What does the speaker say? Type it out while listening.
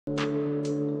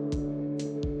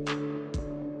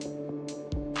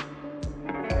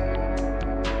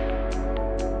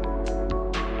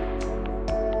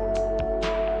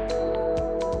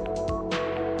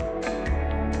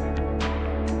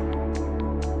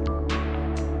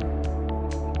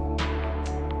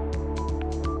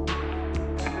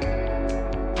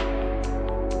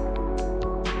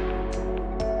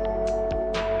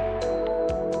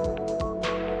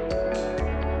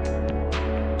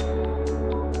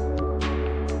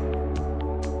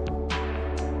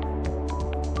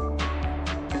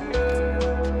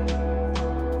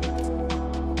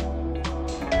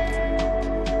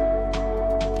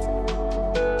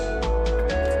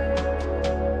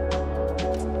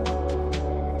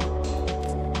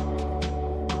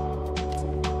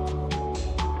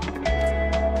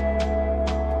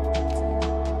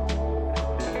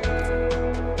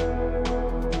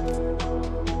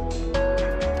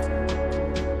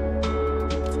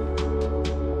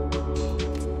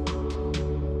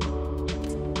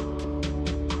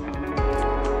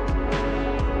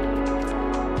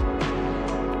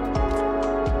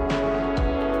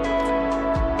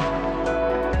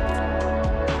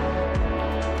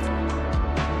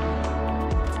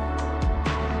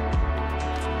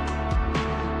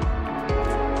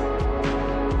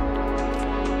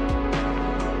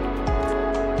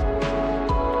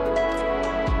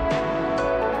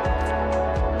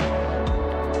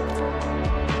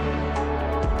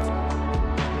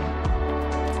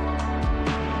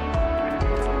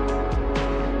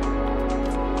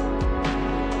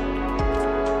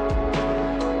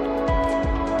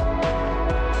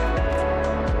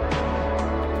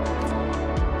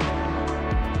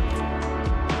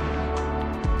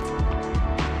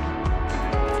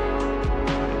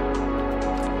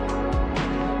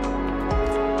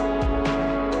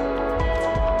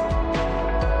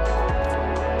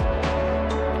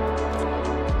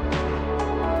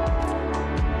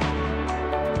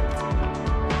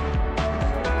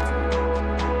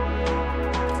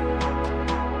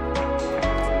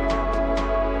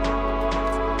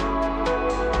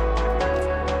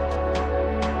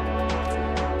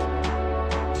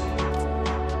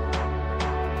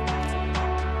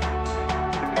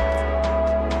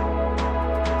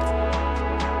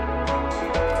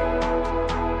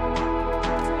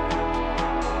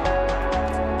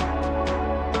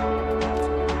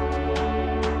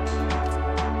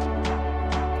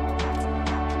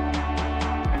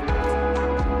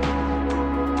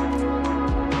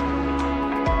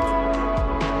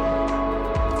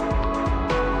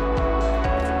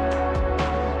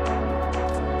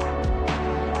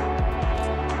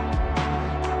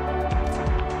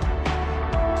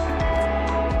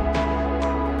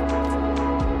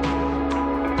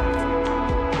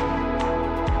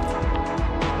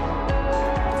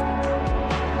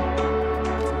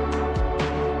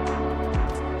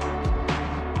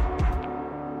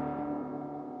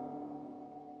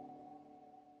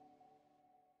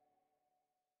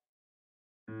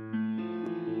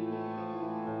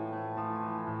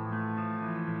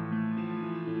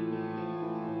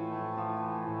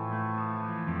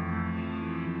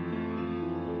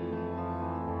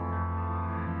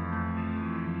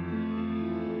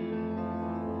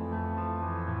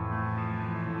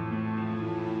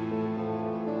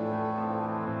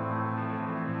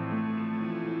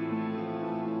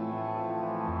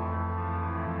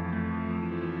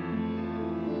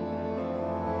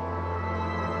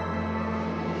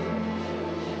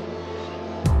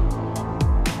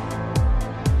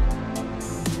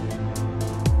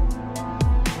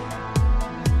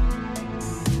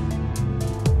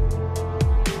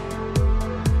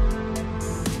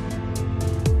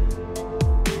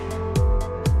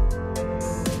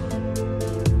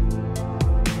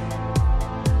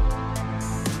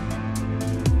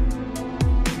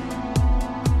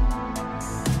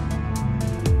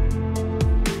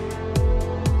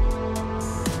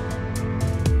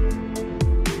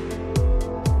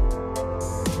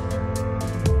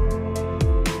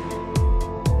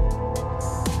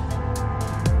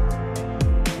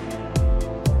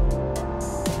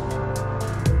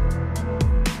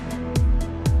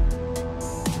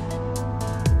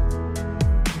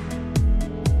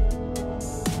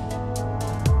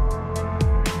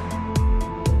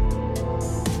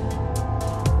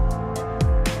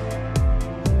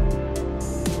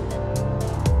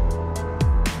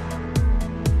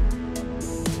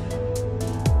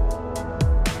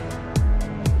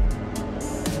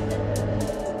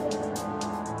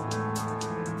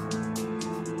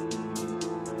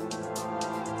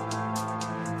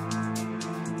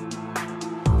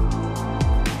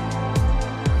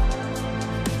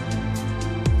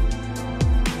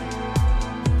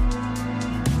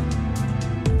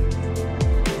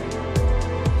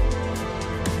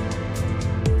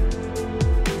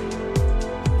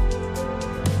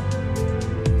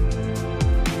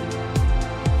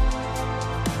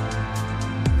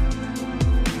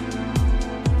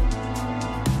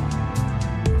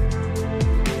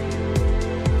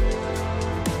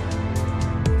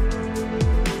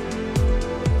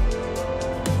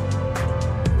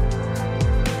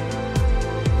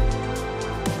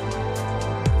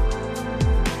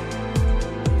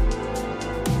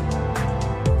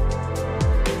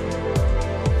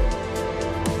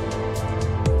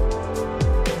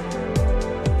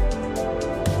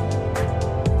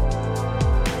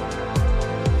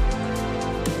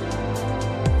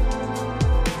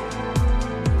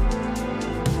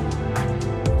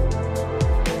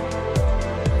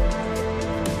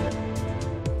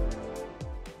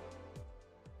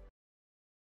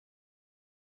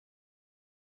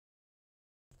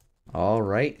All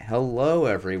right. Hello,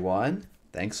 everyone.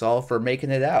 Thanks all for making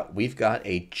it out. We've got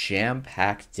a jam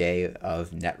packed day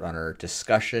of Netrunner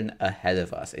discussion ahead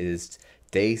of us. It is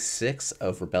day 6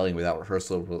 of Rebellion Without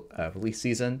Rehearsal release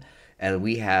season, and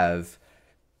we have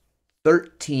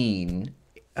 13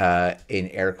 in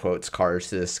air quotes cards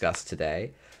to discuss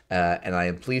today. And I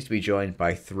am pleased to be joined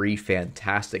by three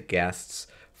fantastic guests.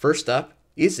 First up,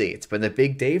 Izzy. It's been a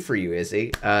big day for you,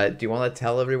 Izzy. Do you want to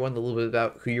tell everyone a little bit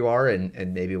about who you are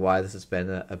and maybe why this has been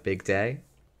a big day?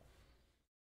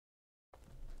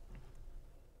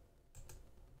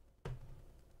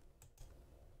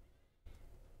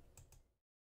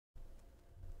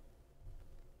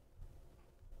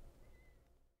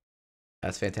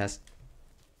 That's fantastic.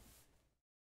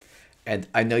 And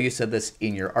I know you said this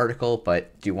in your article,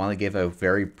 but do you want to give a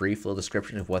very brief little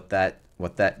description of what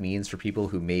that means for people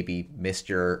who maybe missed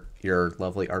your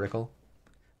lovely article?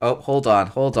 Oh, hold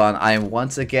on. I have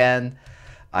once again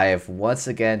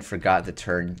forgot to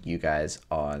turn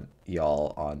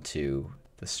y'all onto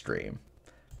the stream.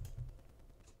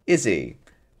 Izzy,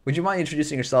 would you mind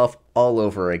introducing yourself all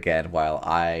over again while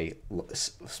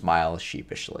smile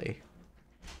sheepishly?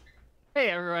 Hey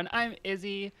everyone, I'm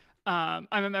Izzy. I'm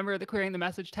a member of the Querying the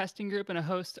Message testing group and a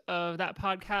host of that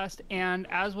podcast. And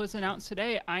as was announced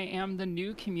today, I am the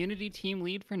new community team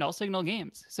lead for Null Signal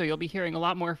Games. So you'll be hearing a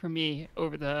lot more from me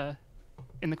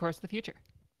in the course of the future.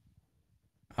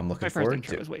 I'm looking My first forward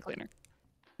intro to was way cleaner.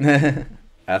 it.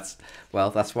 That's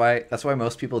why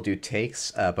most people do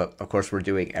takes, but of course we're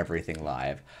doing everything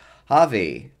live.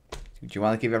 Javi, do you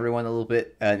want to give everyone a little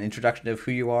bit an introduction of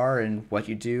who you are and what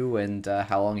you do and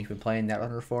how long you've been playing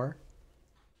Netrunner for?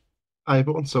 Hi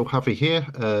everyone, so Havvy here.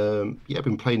 Yeah, I've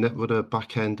been playing Netrunner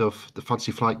back end of the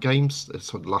Fancy Flight games.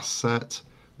 It's on the last set,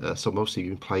 so mostly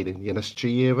been playing in the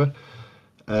NSG era.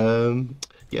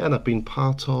 Yeah, and I've been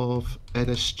part of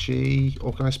NSG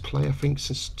Organised Play, I think,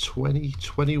 since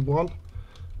 2021,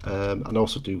 and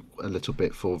also do a little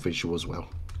bit for visual as well.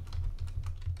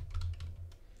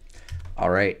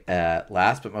 All right.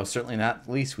 Last but most certainly not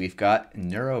least, we've got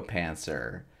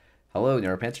Neuropantser. Hello,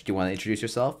 Neuropantser. Do you want to introduce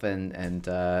yourself and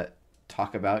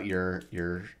talk about your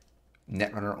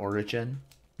Netrunner origin?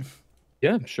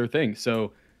 Yeah, sure thing.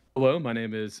 So, hello, my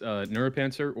name is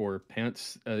Neuropantser or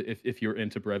Pants, if you're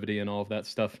into brevity and all of that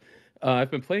stuff.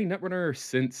 I've been playing Netrunner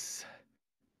since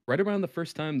right around the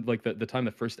first time, like the time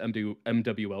the first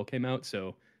MWL came out.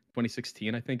 So,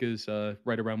 2016, I think, is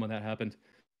right around when that happened.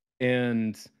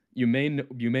 And you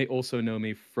may also know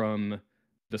me from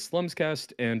the Slums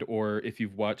cast, and or if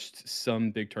you've watched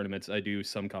some big tournaments, I do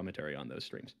some commentary on those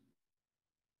streams.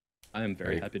 I am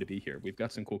very Very. happy to be here. We've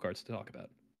got some cool cards to talk about.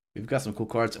 We've got some cool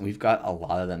cards and we've got a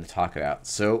lot of them to talk about.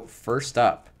 So first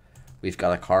up, we've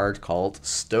got a card called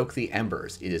Stoke the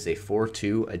Embers. It is a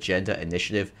 4/2 agenda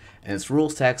initiative, and its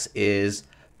rules text is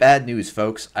bad news,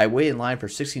 folks. I waited in line for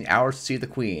 16 hours to see the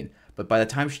Queen, but by the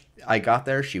time I got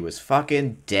there, she was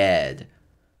fucking dead.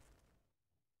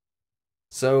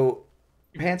 So,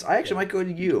 Pants, I actually might go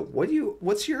to you.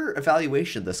 What's your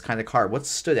evaluation of this kind of card? What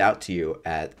stood out to you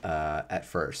at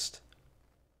first?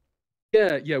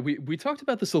 Yeah, we talked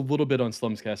about this a little bit on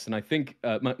Slumscast, and I think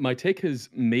my take has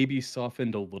maybe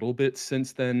softened a little bit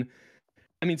since then.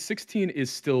 I mean, 16 is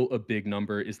still a big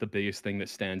number, is the biggest thing that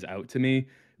stands out to me,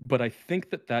 but I think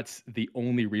that that's the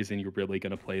only reason you're really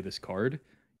going to play this card.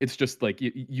 It's just like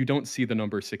you don't see the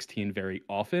number 16 very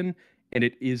often, and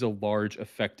it is a large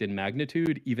effect in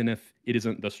magnitude, even if it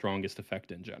isn't the strongest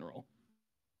effect in general.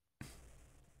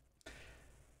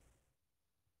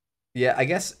 Yeah, I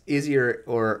guess easier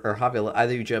or Javi,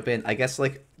 either you jump in. I guess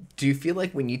like, do you feel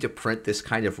like we need to print this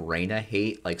kind of Reina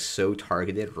hate like so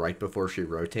targeted right before she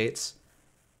rotates?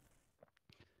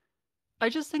 I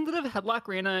just think that if Headlock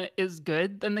Reina is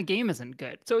good, then the game isn't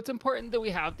good. So it's important that we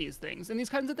have these things. And these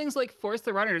kinds of things like force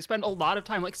the runner to spend a lot of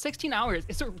time. Like 16 hours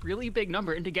is a really big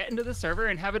number. And to get into the server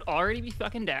and have it already be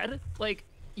fucking dead, like,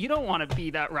 you don't want to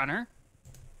be that runner.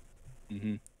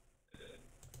 Hmm.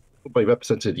 But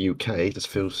represented the UK, it just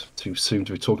feels too soon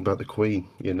to be talking about the Queen,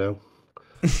 you know?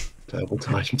 Terrible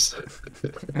times.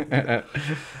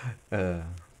 uh,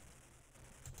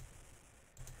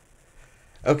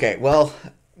 okay, well,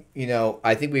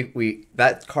 I think we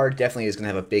that card definitely is going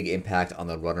to have a big impact on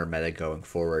the runner meta going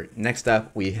forward. Next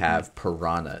up, we have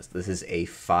Piranhas. This is a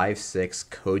 5/6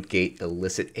 code gate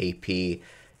illicit AP,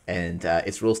 and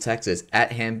its rules text is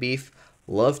at Handbeef.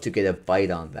 Love to get a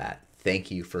bite on that. Thank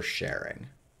you for sharing.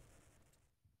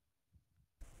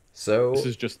 This So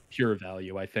is just pure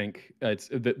value, I think.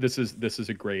 This is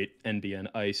a great NBN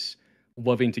ice.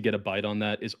 Loving to get a bite on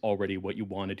that is already what you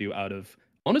want to do out of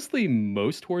honestly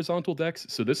most horizontal decks.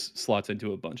 So this slots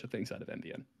into a bunch of things out of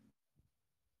NBN.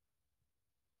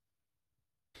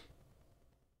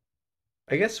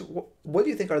 I guess what do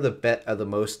you think are the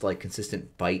most like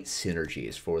consistent bite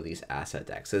synergies for these asset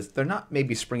decks? As they're not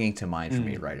maybe springing to mind for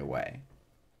me right away.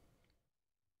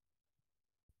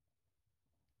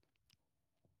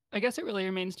 I guess it really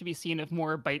remains to be seen if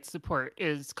more bite support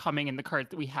is coming in the cards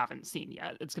that we haven't seen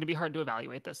yet. It's going to be hard to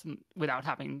evaluate this without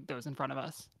having those in front of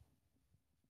us.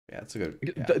 Yeah, that's a good.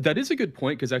 Yeah. That is a good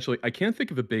point because actually I can't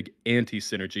think of a big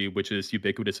anti-synergy, which is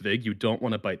ubiquitous Vig. You don't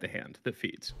want to bite the hand that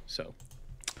feeds. So.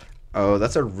 Oh,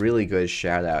 that's a really good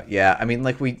shout out. Yeah, I mean,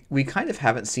 like we kind of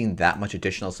haven't seen that much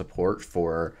additional support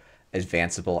for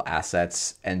advanceable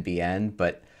assets NBN,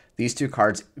 but these two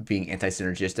cards being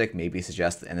anti-synergistic maybe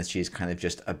suggest that NSG is kind of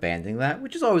just abandoning that,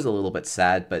 which is always a little bit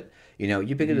sad. But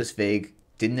Ubiquitous Vague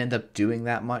didn't end up doing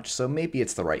that much, so maybe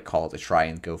it's the right call to try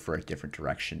and go for a different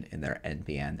direction in their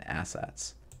NBN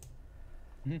assets.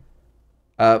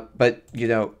 But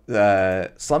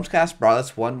Slumscast brought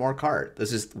us one more card.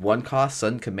 This is one cost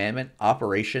Sudden Commandment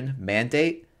Operation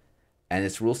Mandate, and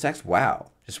its rules text. Wow,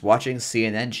 just watching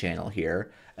CNN channel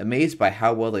here, amazed by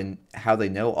how they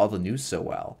know all the news so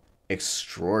well.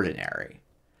 Extraordinary.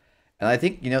 And I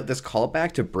think this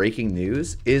callback to breaking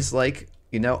news is like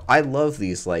I love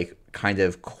these like kind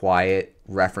of quiet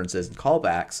references and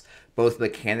callbacks, both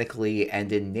mechanically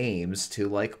and in names, to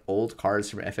like old cards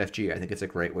from FFG. I think it's a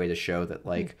great way to show that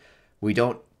like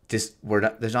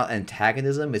there's not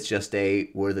antagonism. It's just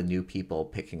we're the new people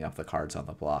picking up the cards on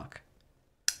the block.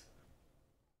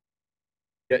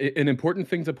 Yeah, an important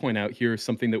thing to point out here is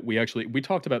something that we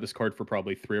talked about this card for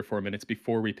probably 3 or 4 minutes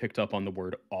before we picked up on the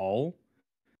word all.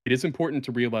 It is important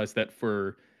to realize that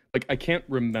I can't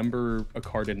remember a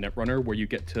card in Netrunner where you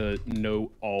get to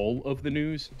know all of the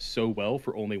news so well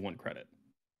for only 1 credit.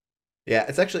 Yeah,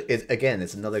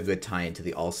 it's another good tie into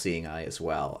the all-seeing eye as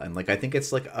well. And like I think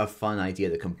it's like a fun idea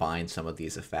to combine some of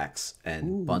these effects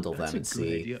and bundle them and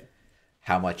see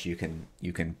how much you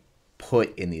can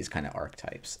put in these kind of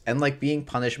archetypes. And like being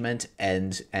punishment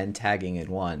and tagging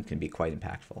in one can be quite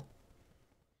impactful.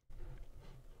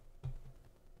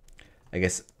 I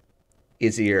guess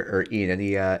Izzy or Ian,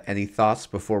 any thoughts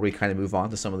before we kind of move on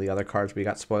to some of the other cards we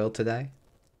got spoiled today?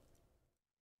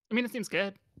 I mean, it seems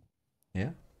good. Yeah.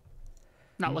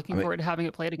 Not looking forward to having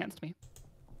it played against me.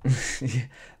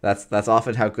 That's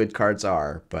often how good cards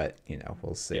are, but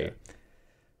we'll see.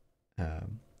 Yeah.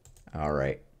 All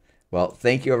right. Well,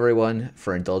 thank you everyone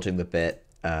for indulging the bit.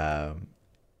 I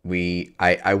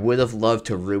would have loved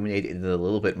to ruminate into it a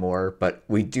little bit more, but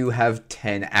we do have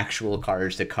 10 actual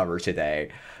cards to cover today.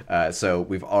 So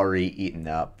we've already eaten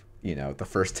up, the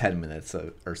first 10 minutes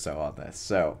or so on this.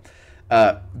 So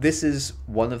this is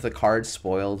one of the cards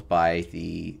spoiled by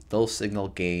the Null Signal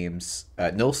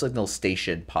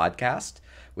Station podcast,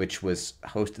 which was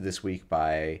hosted this week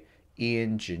by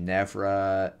Ian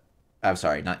Ginevra. I'm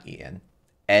sorry, not Ian.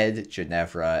 Ed,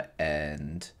 Ginevra,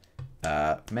 and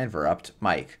Manverupt,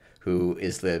 Mike, who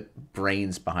is the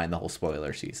brains behind the whole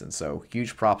spoiler season. So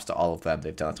huge props to all of them.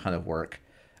 They've done a ton of work,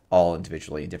 all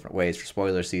individually in different ways for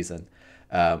spoiler season.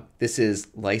 This is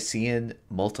Lycian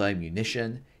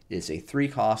Multi-Munition. It is a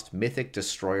 3-cost Mythic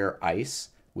Destroyer Ice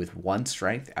with 1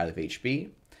 strength out of HP.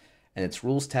 And its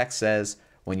rules text says,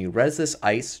 when you res this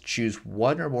ice, choose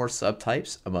 1 or more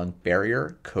subtypes among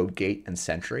Barrier, Code Gate, and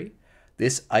Sentry.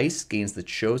 This ice gains the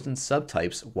chosen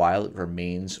subtypes while it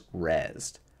remains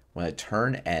resed. When a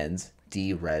turn ends,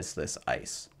 de-res this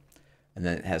ice. And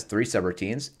then it has 3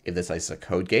 subroutines. If this ice is a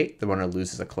Code Gate, the runner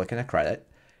loses a click and a credit.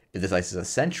 If this ice is a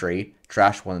Sentry,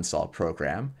 trash 1 installed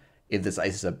program. If this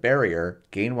ice is a Barrier,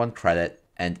 gain 1 credit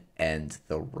and end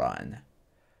the run.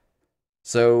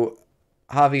 So,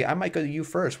 Havvy, I might go to you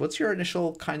first. What's your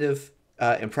initial kind of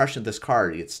impression of this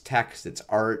card? It's text, it's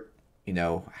art,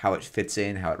 how it fits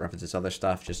in, how it references other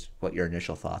stuff, just what your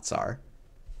initial thoughts are.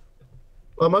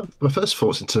 Well, my first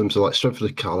thoughts in terms of like strength of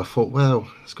the card, I thought, well,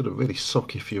 it's going to really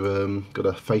suck if you got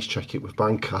to face check it with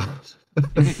bank cards.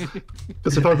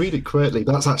 Because if I read it correctly,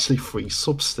 that's actually 3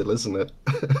 subs still, isn't it?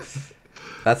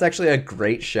 That's actually a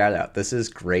great shout out. This is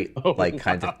great,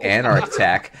 kind of anarch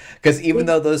tech. Because even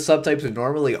though those subtypes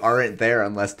normally aren't there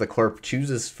unless the corp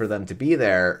chooses for them to be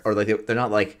there, or like they're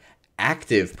not like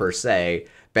active per se,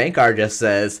 Bankar just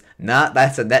says, nah,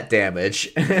 that's a net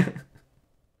damage.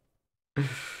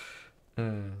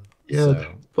 Yeah,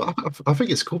 but I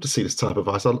think it's cool to see this type of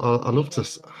ice. I love to,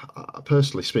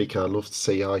 personally speaking, I love to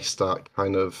see ice start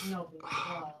kind of,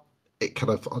 it kind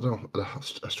of, I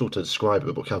struggle to describe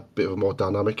it, but kind of a bit of a more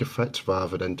dynamic effect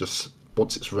rather than just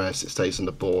once it's rest, it stays on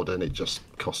the board and it just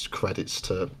costs credits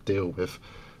to deal with.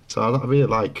 So I really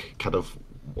like kind of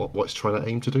what it's trying to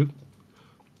aim to do.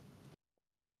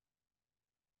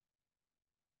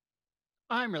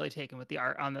 I'm really taken with the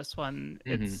art on this one.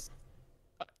 Mm-hmm. It's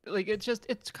like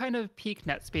it's kind of peak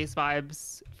net space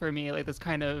vibes for me, like this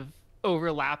kind of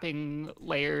overlapping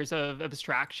layers of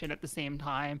abstraction at the same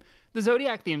time. The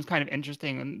zodiac theme is kind of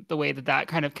interesting, and the way that that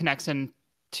kind of connects in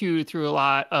to through a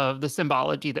lot of the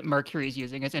symbology that Mercury is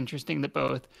using. It's interesting that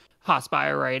both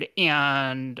Hospirite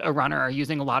and a runner are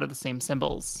using a lot of the same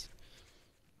symbols.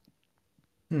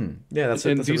 Yeah, And, that's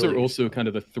a these really are also interesting kind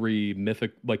of the three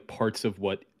mythic like parts of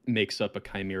what makes up a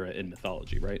chimera in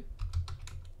mythology, right?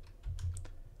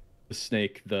 The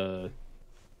snake, the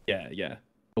the Yeah.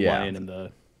 lion, and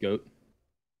the goat.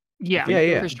 Yeah, think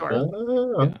Yeah. for the sure.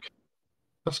 bull. Okay. Yeah.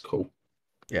 That's cool.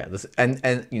 Yeah, this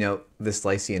and you know this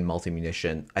Lycian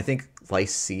multi-munition. I think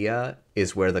Lycia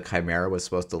is where the Chimera was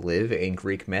supposed to live in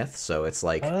Greek myth. So it's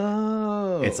like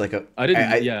Oh, a I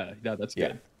didn't. I Yeah, that's yeah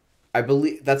good. I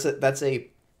believe that's a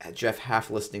Jeff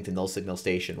half listening to Null Signal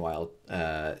Station while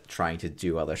trying to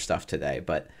do other stuff today,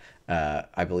 but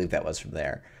I believe that was from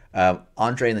there.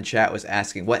 Andre in the chat was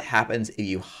asking what happens if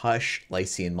you hush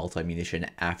Lycian multi-munition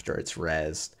after it's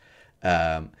rezzed,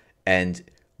 and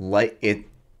like it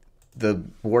the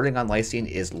wording on Lysine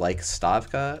is like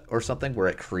Stavka or something, where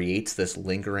it creates this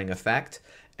lingering effect.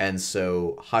 And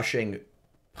so hushing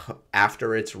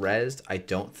after it's rezzed, I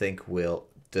don't think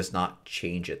does not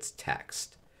change its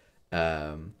text.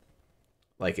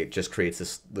 Like it just creates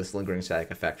this lingering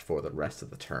static effect for the rest of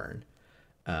the turn.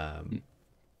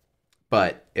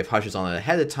 But if hush is on it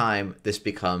ahead of time, this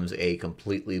becomes a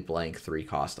completely blank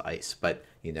 3-cost ice. But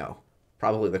you know,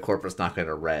 probably the corpus not going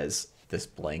to res this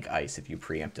blank ice if you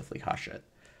preemptively hush it.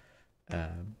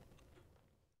 And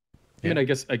I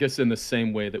guess in the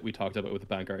same way that we talked about with the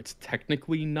Vanguard, it's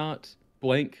technically not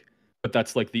blank, but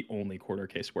that's like the only corner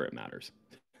case where it matters.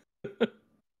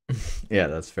 Yeah,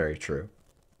 that's very true.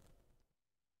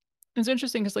 It's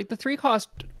interesting because like the 3-cost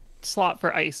slot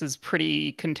for ice is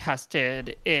pretty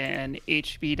contested in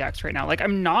HB decks right now. Like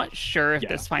I'm not sure if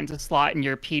this finds a slot in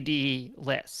your PD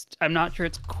list. I'm not sure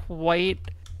it's quite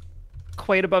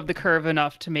above the curve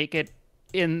enough to make it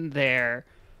in there.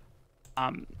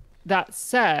 That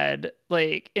said,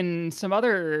 like in some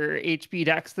other HB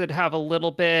decks that have a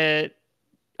little bit,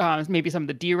 maybe some of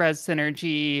the D-Res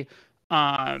synergy,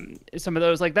 some of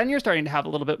those, like then you're starting to have a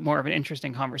little bit more of an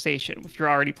interesting conversation. If you're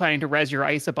already planning to res your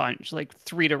ice a bunch, like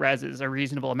 3 to res is a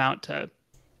reasonable amount to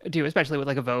do, especially with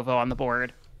like a Vovo on the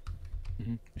board.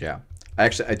 Yeah.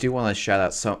 Actually, I do want to shout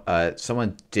out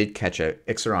someone did catch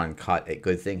Ixaron caught a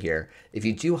good thing here. If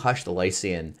you do hush the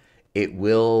Lycian, it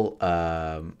will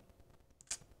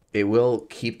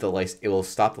keep it will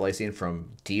stop the Lycian from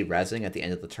de-resing at the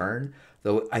end of the turn.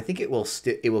 Though I think it will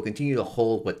continue to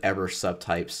hold whatever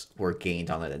subtypes were gained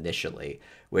on it initially,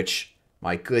 which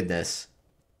my goodness,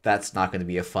 that's not going to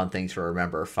be a fun thing to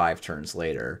remember 5 turns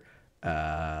later.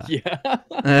 Yeah.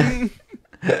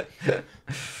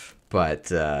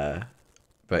 But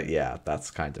yeah,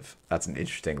 that's an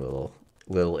interesting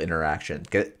little interaction.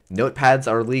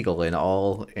 Notepads are legal in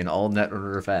all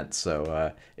Netrunner events,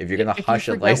 so if you're gonna hush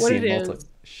a Lycian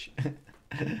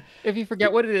if you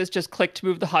forget what it is, just click to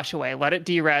move the hush away. Let it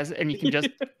de-res, and you can just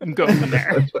go from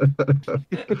there.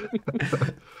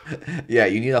 Yeah,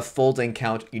 you need a folding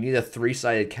count. You need a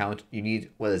 3-sided count. You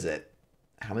need, what is it?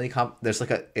 How many there's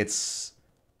like it's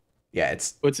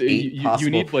 8 possible you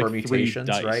need permutations,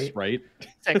 like 3 dice, right?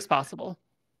 6 possible.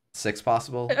 6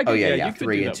 possible? Oh yeah, you could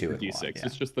 3 do and that 2 for and D6. 1. Yeah.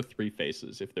 It's just the 3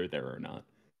 faces if they're there or not.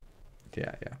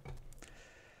 Yeah.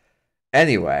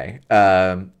 Anyway,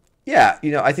 yeah,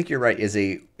 I think you're right,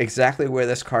 Izzy. Exactly where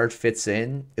this card fits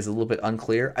in is a little bit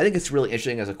unclear. I think it's really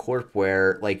interesting as a corp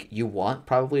where, like, you want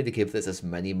probably to give this as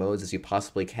many modes as you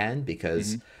possibly can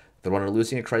because the runner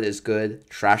losing a credit is good,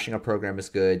 trashing a program is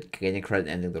good, gaining credit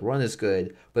and ending the run is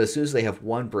good. But as soon as they have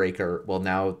one breaker, well,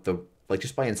 now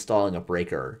just by installing a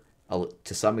breaker,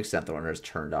 to some extent, the runner has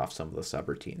turned off some of the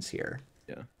subroutines here.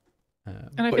 Yeah.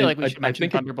 And I feel like we should mention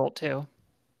Thunderbolt too.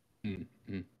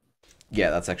 Yeah,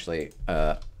 that's actually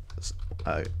a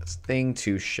thing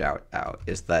to shout out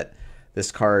is that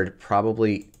this card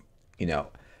probably,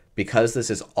 because this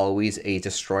is always a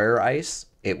destroyer ice,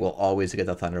 it will always get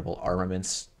the Thunderbolt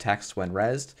Armaments text when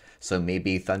rezzed. So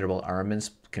maybe Thunderbolt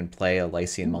Armaments can play a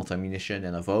Lycian multi-munition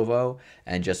and a Vovo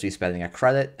and just be spending a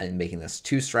credit and making this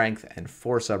 2 strength and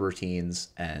 4 subroutines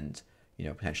and,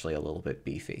 potentially a little bit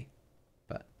beefy.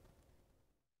 But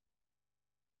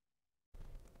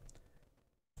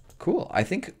cool. I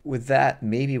think with that,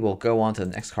 maybe we'll go on to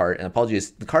the next card. And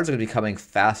apologies, the cards are going to be coming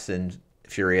fast and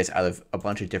furious out of a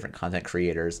bunch of different content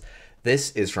creators.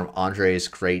 This is from Andre's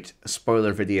great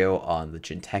spoiler video on the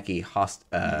Jinteki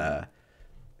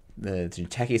the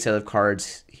Jinteki set of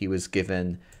cards he was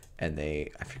given and I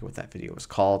forget what that video was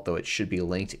called, though it should be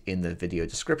linked in the video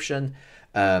description.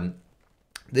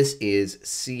 This is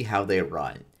See How They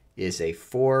Run. It is a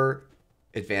 4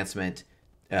 advancement,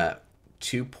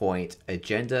 2-point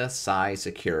agenda size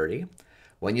security.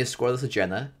 When you score this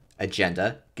agenda,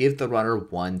 give the runner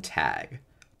 1 tag.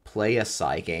 Play a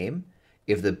psi game.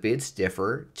 If the bids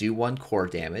differ, do 1 core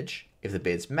damage. If the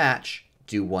bids match,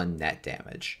 do 1 net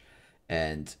damage.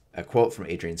 And a quote from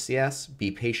Adrian CS: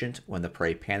 "Be patient. When the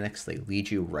prey panics, they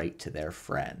lead you right to their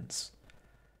friends."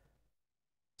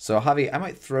 So, Javi, I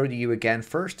might throw to you again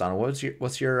first on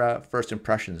what's your first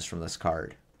impressions from this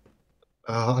card?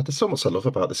 There's so much I love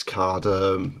about this card.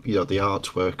 The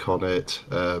artwork on it,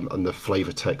 and the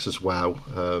flavor text as well.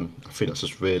 I think that's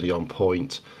just really on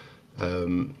point.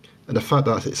 And the fact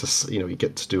that you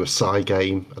get to do a psi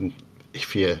game, and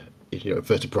if you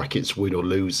inverted brackets win or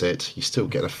lose it, you still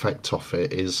get an effect off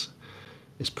it. Is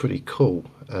pretty cool.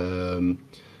 And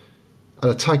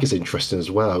the tag is interesting as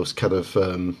well. It's kind of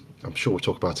I'm sure we'll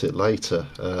talk about it later.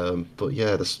 But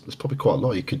yeah, there's probably quite a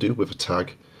lot you could do with a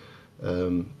tag.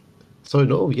 So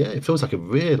no, yeah, it feels like a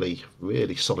really,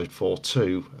 really solid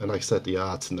 4-2. And like I said, the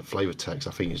art and the flavor text,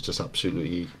 I think is just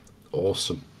absolutely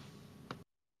awesome.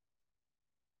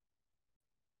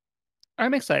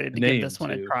 I'm excited to give this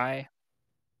one a try.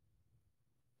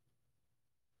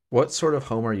 What sort of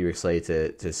home are you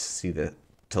excited to see to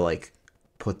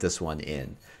put this one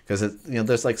in? Because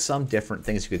there's like some different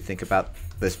things you could think about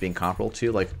this being comparable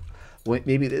to. Like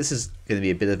maybe this is going to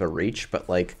be a bit of a reach, but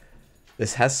like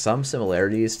this has some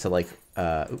similarities to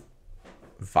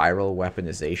viral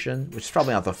weaponization, which is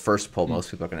probably not the first pull most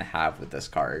people are going to have with this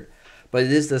card. But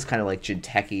it is this kind of like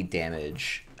Jinteki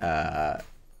damage a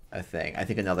thing. I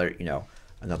think another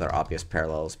obvious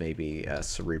parallel is maybe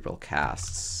Cerebral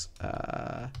Casts,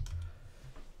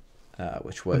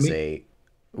 which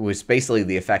was basically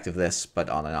the effect of this, but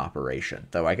on an operation.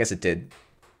 Though I guess it did,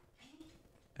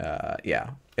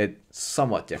 it's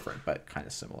somewhat different, but kind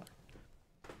of similar.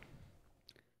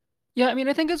 Yeah, I mean,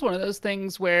 I think it's one of those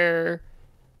things where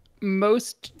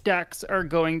most decks are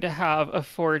going to have a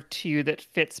 4-2 that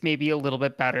fits maybe a little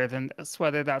bit better than this,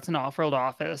 whether that's an off-world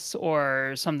office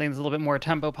or something that's a little bit more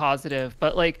tempo positive.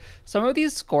 But like some of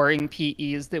these scoring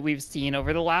PEs that we've seen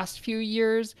over the last few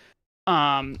years,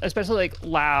 especially like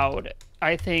Loud,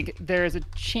 I think there's a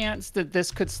chance that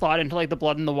this could slot into like the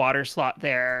Blood in the Water slot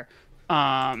there,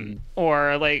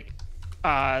 or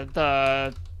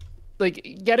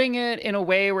getting it in a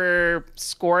way where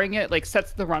scoring it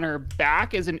sets the runner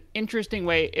back is an interesting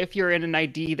way if you're in an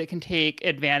ID that can take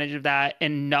advantage of that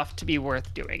enough to be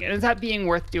worth doing it. Is that being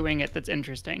worth doing it that's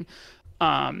interesting?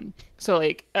 So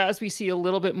as we see a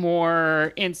little bit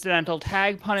more incidental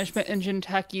tag punishment in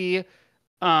Jinteki,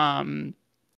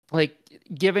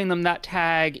 giving them that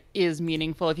tag is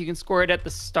meaningful. If you can score it at the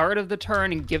start of the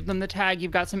turn and give them the tag,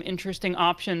 you've got some interesting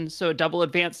options. So a double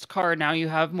advanced card, now you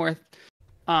have more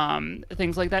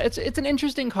things like that. It's an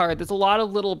interesting card. There's a lot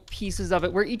of little pieces of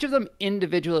it where each of them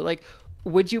individually,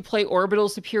 would you play Orbital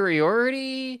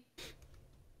Superiority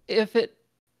if it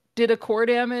did a core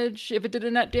damage, if it did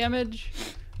a net damage?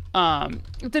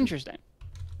 It's interesting.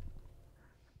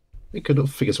 I think another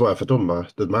thing as well, if I've done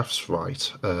the maths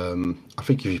right, I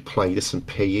think if you play this in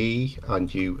PE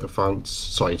and you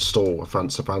install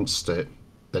advanced it,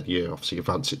 then you obviously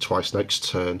advance it twice next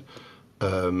turn.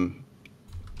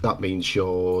 That means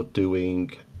you're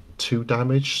doing 2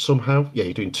 damage somehow. Yeah,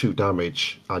 you're doing 2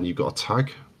 damage and you've got a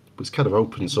tag, which kind of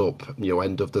opens up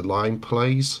end of the line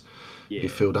plays. Yeah. You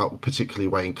feel that particularly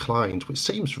way inclined, which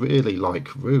seems really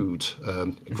rude.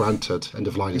 Granted, end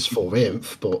of line is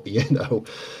 4th, but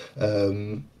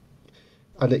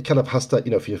and it kind of has that,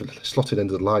 if you're slotted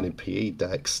end of the line in PE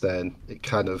decks, then it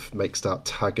kind of makes that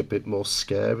tag a bit more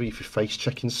scary if you're face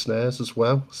checking snares as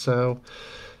well. So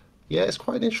yeah, it's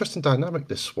quite an interesting dynamic,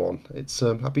 this one. It's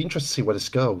I'd be interested to see where this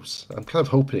goes. I'm kind of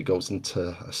hoping it goes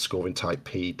into a scoring type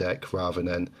P deck rather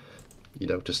than,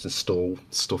 just install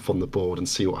stuff on the board and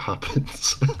see what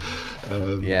happens.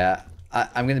 Yeah,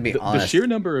 I'm going to be honest. The sheer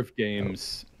number of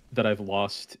games that I've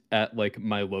lost at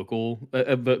my local,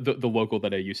 the local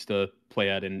that I used to play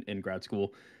at in grad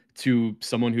school, to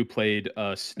someone who played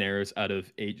snares out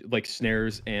of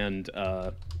snares and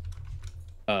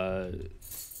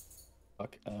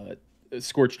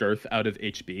Scorched Earth out of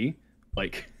HB.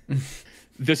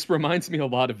 This reminds me a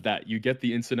lot of that. You get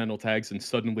the incidental tags and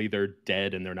suddenly they're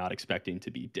dead and they're not expecting to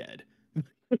be dead.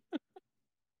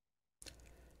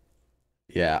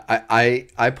 Yeah,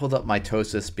 I pulled up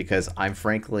Mitosis because I'm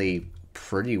frankly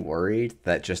pretty worried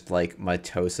that just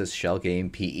Mitosis Shell Game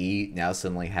PE now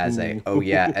suddenly has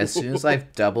as soon as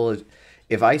I've doubled,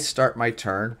 if I start my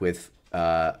turn with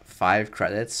 5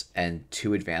 credits and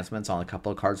 2 advancements on a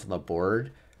couple of cards on the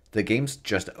board, the game's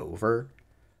just over.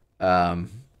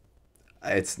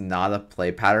 It's not a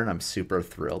play pattern I'm super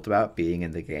thrilled about being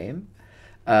in the game.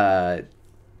 But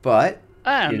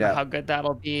I you don't know know, how good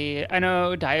that'll be. I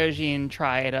know Diogenes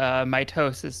tried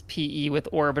mitosis PE with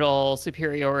orbital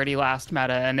superiority last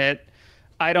meta, and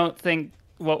I don't think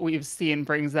what we've seen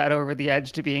brings that over the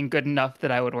edge to being good enough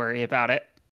that I would worry about it.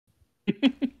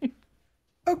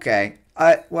 okay.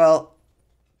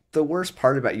 The worst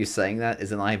part about you saying that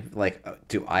is then I'm like,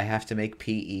 do I have to make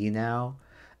PE now?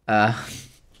 Uh,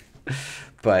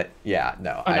 but yeah,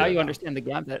 no, Oh, I now don't you know. understand the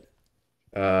gambit.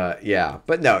 Yeah,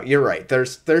 but no, you're right.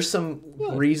 There's some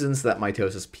Good. reasons that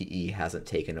mitosis PE hasn't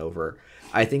taken over.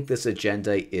 I think this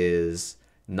agenda is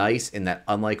nice in that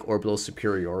unlike orbital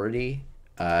superiority,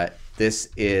 this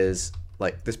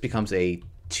becomes a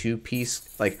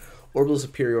two-piece. Like orbital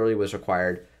superiority was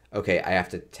required. Okay, I have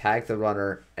to tag the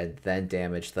runner and then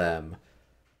damage them.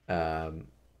 Um,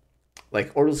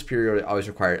 like orbital superiority always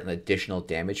required an additional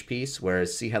damage piece,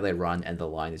 whereas see how they run and the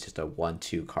line is just a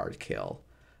 1/2 card kill.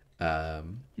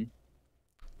 Um,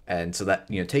 and so that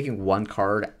taking one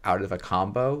card out of a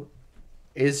combo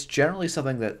is generally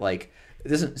something that like it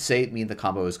doesn't say mean the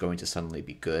combo is going to suddenly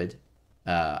be good.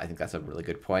 I think that's a really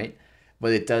good point,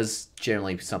 but it does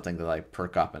generally be something that I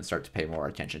perk up and start to pay more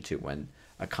attention to when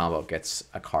a combo gets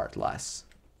a card less.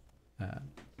 Probably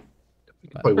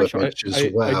For worth sure. mentioning as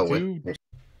I well. do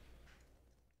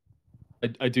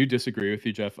I do disagree with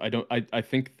you, Jeff. I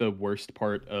think the worst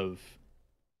part of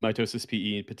mitosis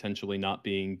PE potentially not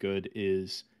being good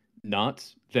is not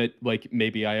that like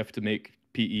maybe I have to make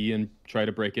PE and try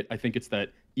to break it. I think it's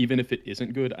that even if it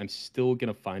isn't good, I'm still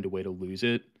gonna find a way to lose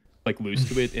it, like lose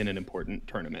to it in an important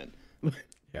tournament.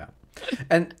 Yeah,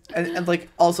 and like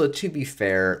also to be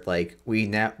fair, like we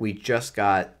just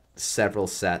got several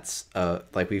sets of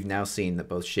like we've now seen that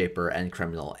both Shaper and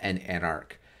Criminal and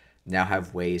Anarch now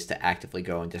have ways to actively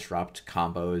go and disrupt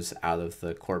combos out of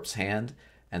the corpse hand,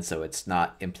 and so it's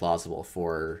not implausible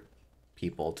for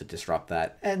people to disrupt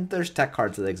that. And there's tech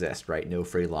cards that exist, right? No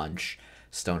free lunch,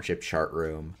 Stone Ship Chart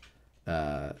Room.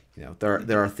 There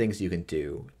are things you can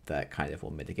do that kind of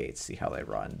will mitigate see how they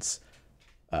runs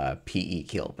PE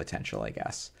kill potential, I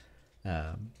guess.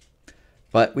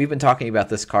 But we've been talking about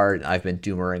this card, and I've been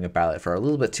doomering about it for a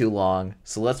little bit too long.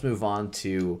 So let's move on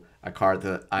to a card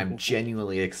that I'm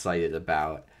genuinely excited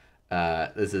about.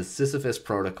 This is Sisyphus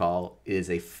Protocol. It is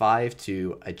a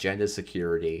 5/2 agenda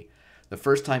security. The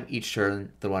first time each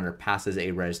turn the runner passes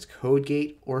a res code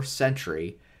gate or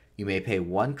sentry, you may pay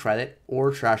 1 credit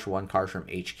or trash 1 card from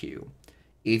HQ.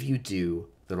 If you do,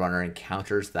 the runner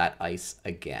encounters that ice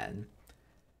again.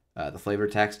 The flavor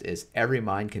text is every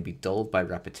mind can be dulled by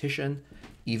repetition,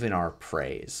 even our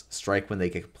praise. Strike when they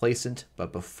get complacent,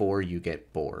 but before you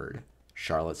get bored.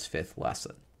 Charlotte's 5th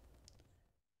lesson.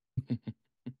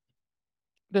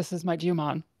 This is my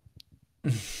Jumon.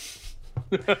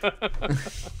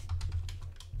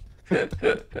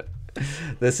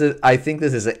 I think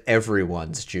this is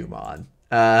everyone's Jumon.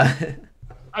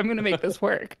 I'm gonna make this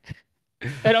work.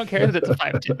 I don't care that it's a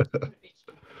 5/2.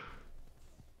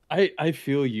 I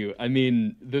feel you. I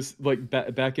mean, this like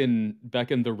back in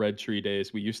the Red Tree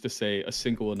days, we used to say a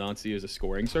single Anansi is a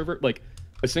scoring server. Like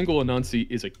a single Anansi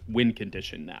is a win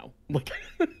condition now. Like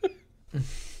I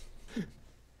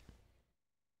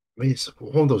mean, it's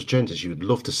one of those genders you'd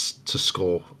love to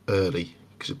score early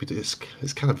because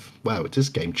it's kind of wow, it is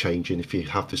game changing if you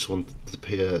have this one to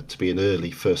appear to be an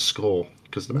early first score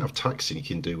because the amount of taxing you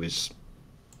can do is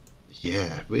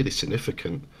really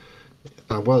significant.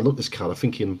 And while I look at this card, I'm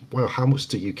thinking, well, how much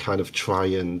do you kind of try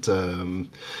and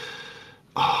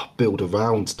build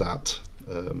around that?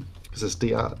 Because there's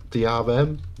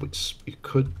DRM, which you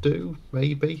could do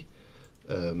maybe.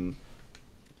 But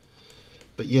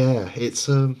yeah, it's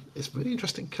a really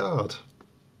interesting card.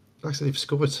 Like I said, if you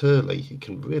score it early, you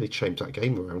can really change that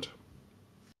game around.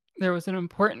 There was an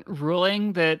important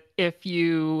ruling that if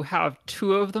you have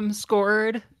 2 of them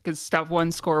scored, because step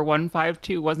 1 score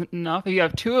 1/5/2 wasn't enough. If you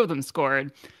have 2 of them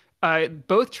scored,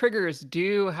 both triggers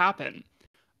do happen.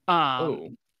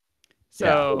 oh,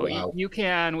 So wow. you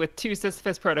can, with 2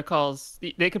 Sisyphus protocols,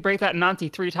 they could break that Nanti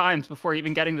 3 times before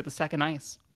even getting to the second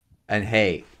ice. And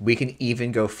hey, we can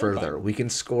even go further. Okay. We can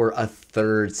score a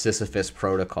 3rd Sisyphus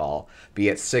protocol, be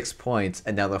at 6 points,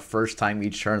 and now the first time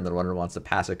each turn the runner wants to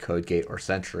pass a code gate or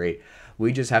sentry,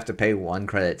 we just have to pay 1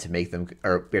 credit to make them,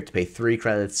 or we have to pay 3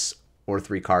 credits or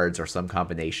 3 cards or some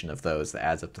combination of those that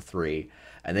adds up to 3,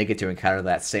 and they get to encounter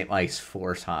that same ice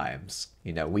 4 times.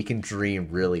 We can dream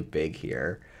really big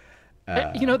here.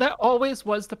 That always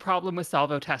was the problem with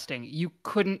salvo testing. You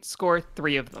couldn't score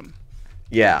 3 of them.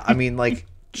 Yeah, I mean, like,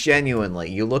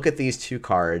 genuinely, you look at these two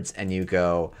cards and you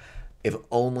go, if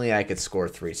only I could score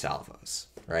 3 salvos,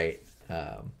 right?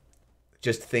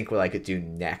 Just think what I could do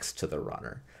next to the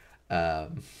runner.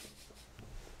 Um,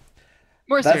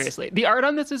 More that's seriously, the art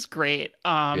on this is great.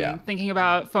 yeah. Thinking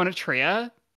about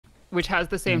Phonotria, which has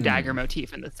the same dagger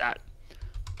motif in the set,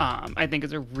 I think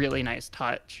is a really nice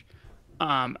touch.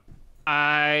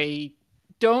 I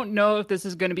don't know if this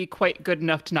is going to be quite good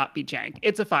enough to not be jank.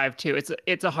 It's a 5/2.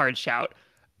 It's a hard shout,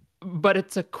 but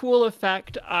it's a cool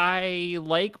effect. I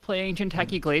like playing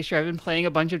Jinteki Glacier. I've been playing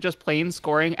a bunch of just plain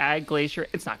scoring Ag Glacier.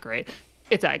 It's not great.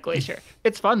 It's Ag Glacier.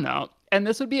 It's fun though, and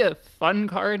this would be a fun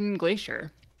card in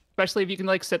Glacier, especially if you can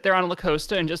like sit there on a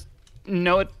Lacosta and just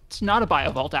know it's not a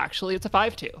Biovault. Actually, it's a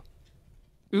 5/2.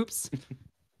 Oops.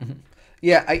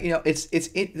 Yeah, this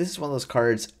is one of those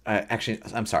cards. Actually,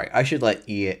 I'm sorry. I should let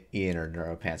Ian or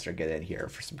Neuropantser get in here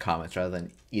for some comments rather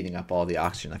than eating up all the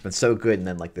oxygen. I've been so good, and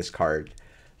then like this card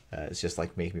is just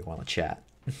like making me want to chat.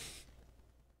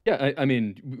 Yeah, I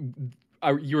mean,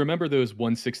 you remember those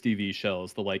 160V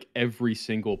shells? The like every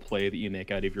single play that you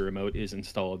make out of your remote is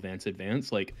install advance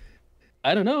advance. Like,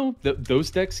 I don't know.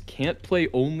 Those decks can't play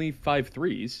only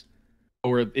 5/3s,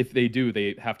 or if they do,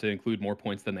 they have to include more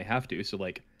points than they have to. So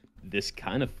like, this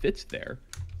kind of fits there.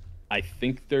 I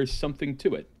think there's something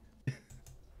to it.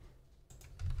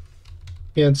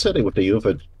 Yeah, and certainly with the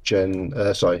other Gen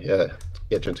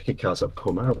Gen cards that have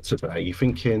come out today, you're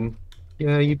thinking,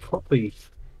 yeah, you probably,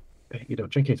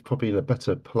 Gen K's probably in a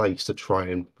better place to try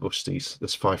and bust this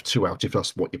 5/2 out if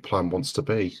that's what your plan wants to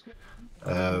be.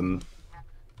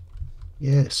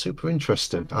 Yeah, super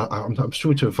interesting. I'm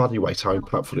struggling to evaluate how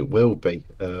impactful it will be,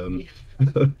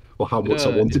 or how much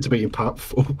I want it to be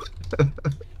impactful.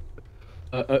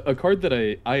 A card that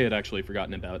I had actually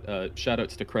forgotten about.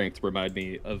 Shoutouts to Crank to remind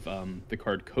me of the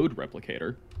card Code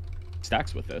Replicator.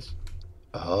 Stacks with this.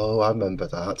 Oh, I remember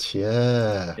that.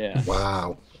 Yeah. Yeah.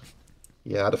 Wow.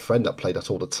 Yeah, I had a friend that played that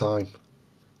all the time.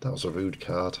 That was a rude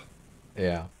card.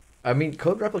 Yeah. I mean,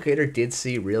 Code Replicator did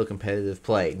see real competitive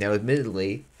play. Now,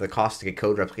 admittedly, the cost to get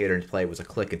Code Replicator into play was a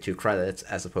click and 2 credits,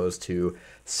 as opposed to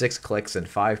 6 clicks and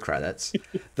 5 credits.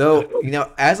 Though,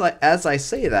 as I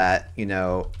say that,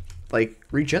 like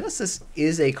Regenesis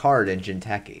is a card in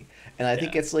Jinteki, and I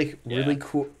think it's like really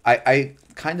cool. I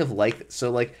kind of like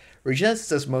like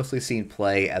Regenesis is mostly seen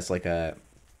play as like a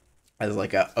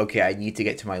okay, I need to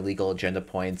get to my legal agenda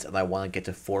points and I want to get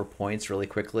to 4 points really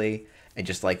quickly and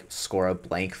just like score a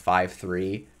blank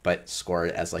 5/3, but score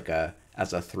it as a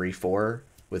 3/4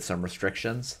 with some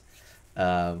restrictions.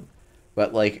 But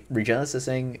like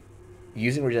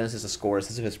using Regenesis to score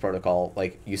Sisyphus Protocol,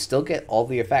 like you still get all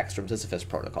the effects from Sisyphus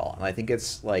Protocol, and I think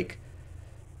it's like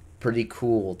pretty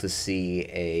cool to see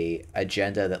a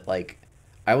agenda that like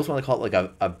I always want to call it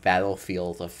like a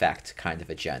battlefield effect kind of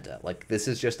agenda. Like this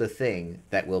is just a thing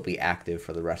that will be active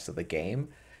for the rest of the game,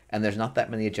 and there's not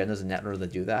that many agendas in Netrunner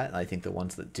that do that. And I think the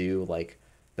ones that do, like,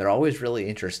 they're always really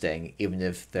interesting, even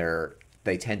if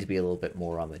they tend to be a little bit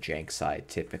more on the jank side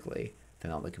typically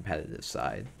than on the competitive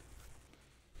side.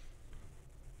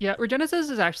 Yeah,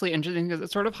 Regenesis is actually interesting because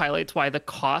it sort of highlights why the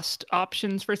cost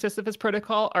options for Sisyphus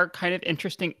Protocol are kind of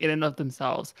interesting in and of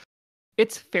themselves.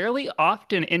 It's fairly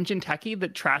often in Jinteki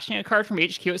that trashing a card from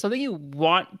HQ is something you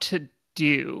want to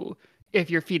do if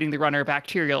you're feeding the runner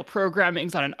bacterial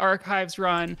programmings on an archives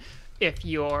run, if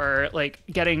you're like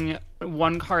getting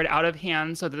one card out of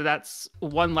hand so that that's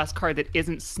one less card that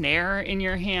isn't snare in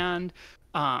your hand,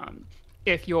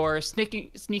 if you're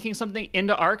sneaking something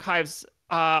into archives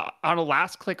on a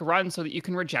last click run so that you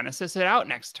can Regenesis it out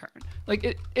next turn.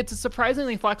 Like it's a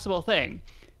surprisingly flexible thing.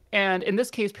 And in this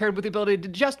case, paired with the ability to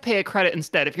just pay a credit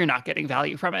instead if you're not getting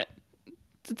value from it.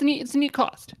 It's a neat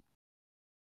cost.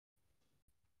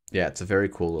 Yeah, it's a very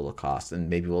cool little cost, and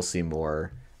maybe we'll see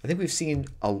more. I think we've seen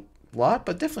a lot,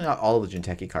 but definitely not all of the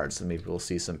Jinteki cards, so maybe we'll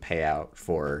see some payout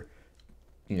for,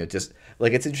 just,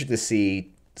 like, it's interesting to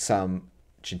see some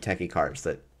Jinteki cards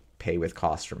that pay with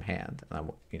cost from hand,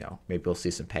 and, maybe we'll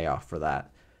see some payoff for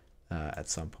that at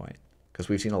some point, because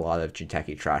we've seen a lot of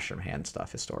Jinteki trash from hand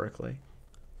stuff historically.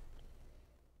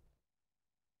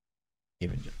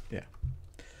 Yeah.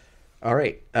 All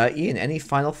right, Ian. Any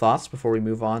final thoughts before we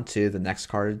move on to the next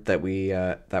card that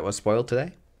that was spoiled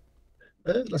today?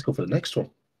 Let's go for the next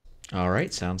one. All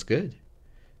right, sounds good.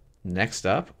 Next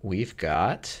up, we've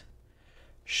got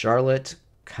Charlotte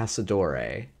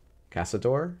Casadore.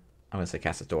 Casador? I'm gonna say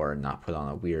Casador and not put on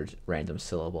a weird random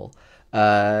syllable.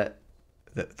 Though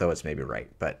it's maybe right,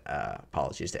 but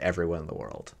apologies to everyone in the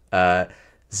world.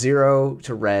 0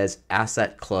 to res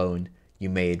asset clone. You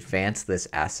may advance this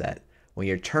asset When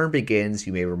your turn begins,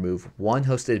 you may remove one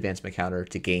hosted advancement counter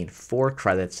to gain 4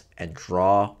 credits and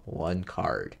draw 1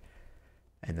 card.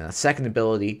 And then a second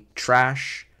ability,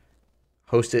 Trash,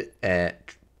 hosted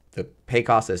the pay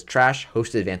cost is Trash,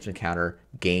 hosted advancement counter,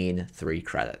 gain 3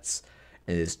 credits.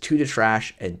 And it is 2 to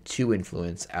Trash and 2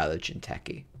 influence out of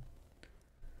Jinteki.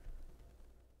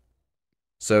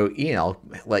 So, Ian, I'll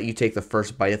let you take the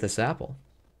first bite of this apple.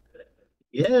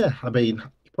 Yeah, I mean,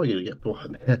 you're probably going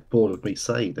to get bored of me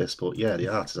saying this, but yeah, the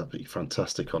art is absolutely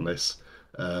fantastic on this.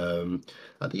 And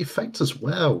the effect as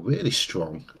well, really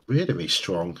strong, really, really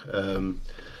strong.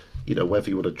 Whether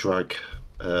you want to drag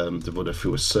the runner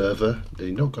through a server,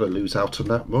 you're not going to lose out on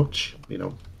that much,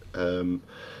 And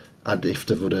if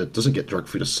the runner doesn't get dragged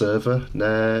through the server,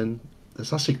 then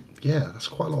there's actually, that's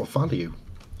quite a lot of value.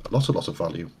 A lot of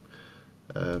value.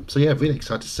 So yeah, really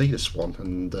excited to see this one,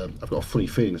 and I've got a funny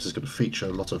feeling this is going to feature a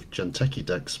lot of Jinteki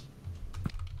decks.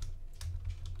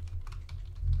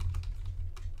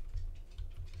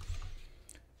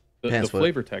 The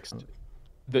flavor text,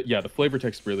 the flavor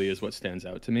text really is what stands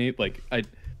out to me. Like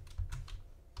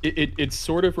it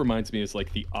sort of reminds me as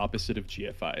like the opposite of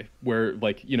GFI, where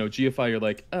like GFI you're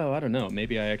like, oh, I don't know,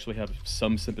 maybe I actually have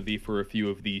some sympathy for a few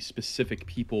of the specific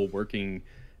people working.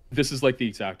 This is like the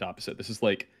exact opposite. This is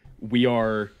like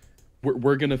we're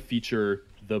gonna feature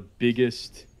the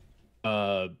biggest.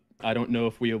 I don't know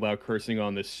if we allow cursing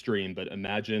on this stream, but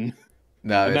imagine a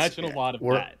lot of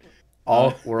that.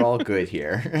 We're all good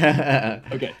here.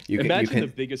 Okay. Imagine the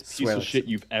biggest piece of shit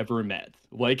you've ever met.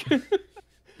 Like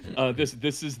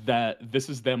this is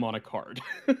them on a card.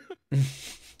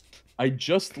 I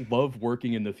just love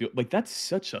working in the field. Like that's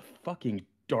such a fucking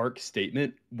dark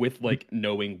statement with like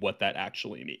knowing what that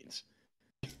actually means.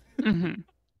 Mm-hmm.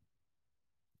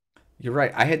 You're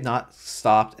right. I had not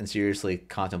stopped and seriously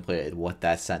contemplated what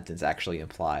that sentence actually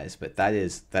implies, but that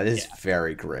is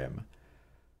very grim.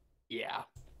 Yeah.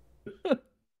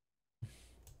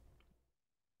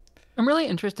 I'm really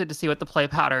interested to see what the play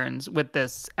patterns with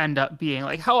this end up being.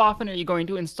 Like, how often are you going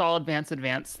to install advance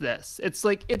this? It's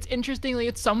like, interestingly,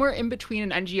 it's somewhere in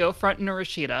between an NGO front and a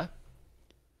Rashida.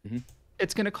 Mm-hmm.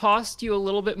 It's going to cost you a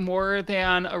little bit more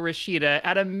than a Rashida.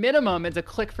 At a minimum, it's a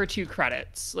click for 2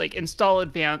 credits. Like, install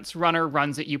advance, runner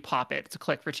runs it, you pop it. It's a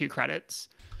click for 2 credits.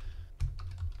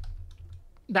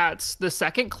 That's the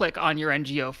second click on your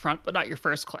NGO front, but not your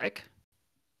first click.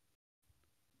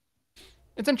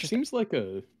 It's interesting. Seems like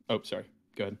a... Oh, sorry.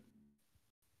 Go ahead.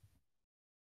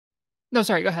 No,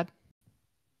 sorry. Go ahead.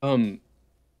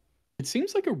 It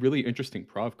seems like a really interesting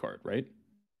prov card, right?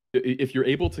 If you're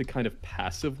able to kind of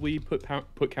passively put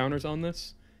counters on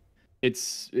this,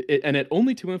 and at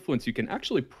only 2 influence, you can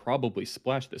actually probably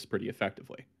splash this pretty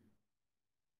effectively.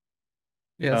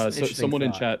 Yeah. So someone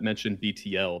in chat mentioned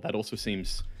BTL. That also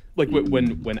seems like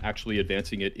when actually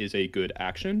advancing it is a good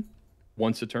action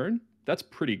once a turn. That's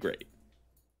pretty great.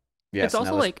 Yes, it's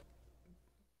also like...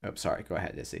 Oh, sorry. Go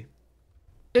ahead, Izzy.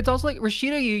 It's also like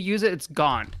Rashida, you use it, it's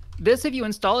gone. This, if you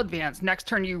install advance, next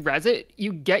turn you res it,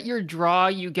 you get your draw,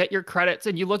 you get your credits,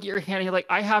 and you look at your hand and you're like,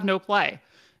 I have no play.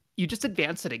 You just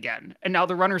advance it again. And now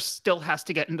the runner still has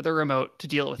to get into the remote to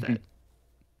deal with it.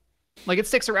 Like, it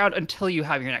sticks around until you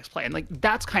have your next play. And like,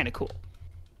 that's kind of cool.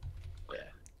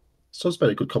 So it's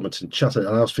very good comments in chat, and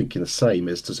I was thinking the same.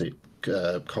 Does it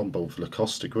combo with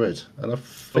Lacoste Grid? And I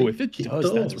think if it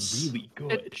does, that's really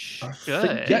good. It should.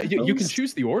 Yeah, you can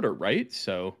choose the order, right?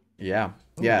 So yeah,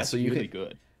 so you really can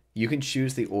good. You can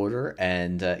choose the order,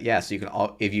 and so you can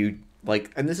if you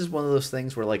like. And this is one of those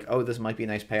things where like, oh, this might be a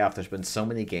nice payoff. There's been so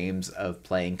many games of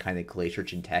playing kind of Glacier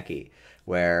Jinteki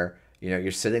where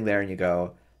you're sitting there and you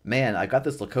go, man, I got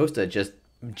this Lacosta just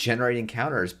generating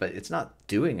counters, but it's not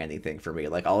doing anything for me.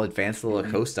 Like, I'll advance the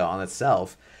Lacosta on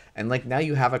itself, and like now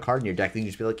you have a card in your deck, and you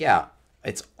just be like, yeah,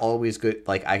 it's always good.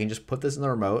 Like, I can just put this in the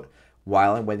remote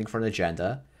while I'm waiting for an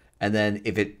agenda, and then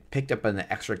if it picked up an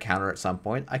extra counter at some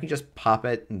point, I can just pop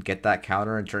it and get that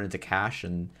counter and turn it into cash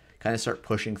and kind of start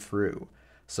pushing through.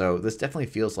 So this definitely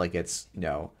feels like it's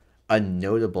a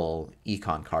notable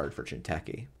econ card for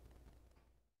Jinteki.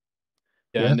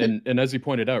 Yeah, and as you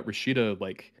pointed out, Rashida,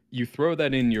 like, you throw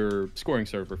that in your scoring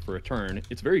server for a turn,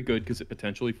 it's very good because it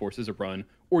potentially forces a run,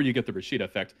 or you get the Rashida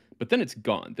effect, but then it's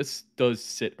gone. This does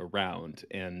sit around,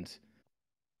 and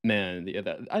man,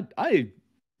 yeah, I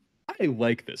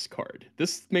like this card.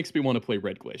 This makes me want to play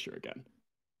Red Glacier again.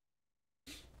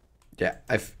 Yeah,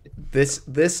 this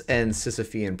and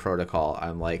Sisyphean Protocol,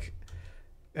 I'm like,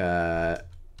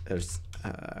 there's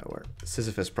where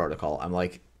Sisyphus Protocol, I'm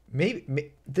like,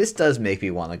 maybe this does make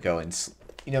me want to go and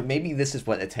maybe this is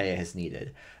what Atea has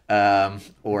needed,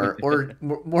 or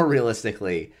more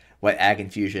realistically, what Ag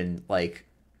Infusion like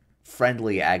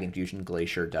friendly Ag Infusion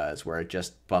Glacier does, where it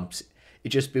just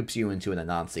boops you into an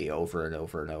Anansi over and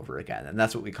over and over again, and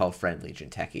that's what we call friendly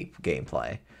Jinteki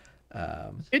gameplay.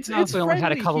 It's if we only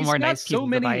had a friendly. couple He's more got nice so pieces of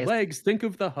many ice. legs. Think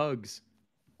of the hugs.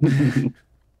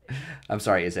 I'm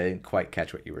sorry, I didn't quite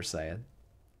catch what you were saying.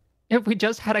 If we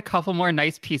just had a couple more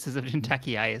nice pieces of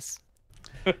Jinteki ice.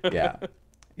 Yeah.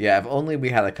 Yeah, if only we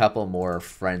had a couple more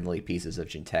friendly pieces of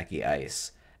Jinteki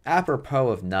ice. Apropos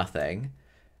of nothing,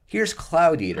 here's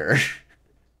Cloud Eater.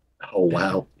 Oh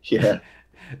wow, yeah.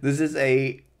 This is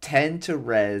a 10 to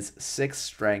res, 6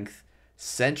 strength,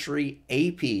 Sentry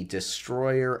AP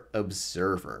Destroyer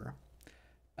Observer.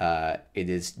 It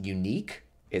is unique.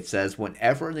 It says,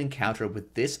 whenever an encounter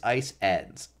with this ice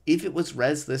ends, if it was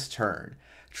res this turn,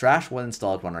 trash one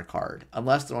installed runner card,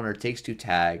 unless the runner takes 2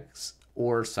 tags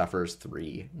or suffers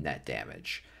 3 net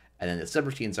damage. And then the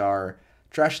subroutines are,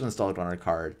 trash an installed runner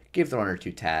card, give the runner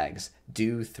 2 tags,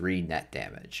 do 3 net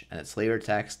damage. And its flavor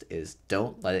text is,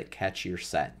 don't let it catch your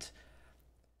scent.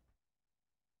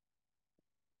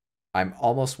 I'm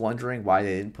almost wondering why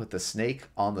they didn't put the snake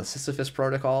on the Sisyphus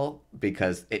protocol,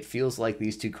 because it feels like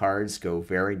these 2 cards go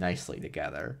very nicely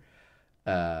together.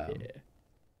 But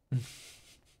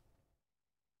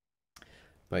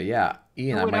yeah,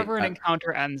 Ian, Whenever an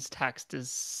encounter ends, text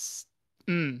is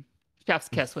chef's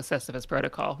kiss with Sisyphus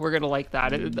protocol. We're gonna like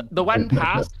that. The when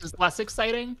past is less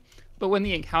exciting, but when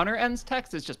the encounter ends,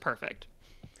 text is just perfect.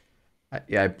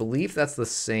 Yeah, I believe that's the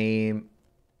same.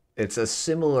 It's a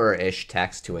similar-ish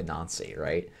text to Anansi,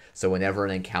 right? So whenever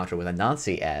an encounter with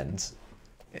Anansi ends,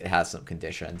 it has some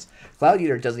conditions. Cloud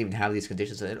Eater doesn't even have these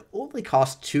conditions, and it only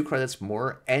costs 2 credits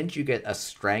more, and you get a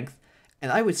strength,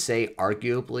 and I would say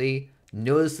arguably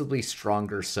noticeably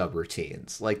stronger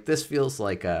subroutines. Like, this feels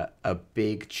like a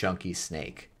big chunky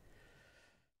snake.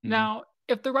 Now,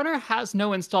 if the runner has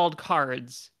no installed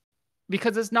cards,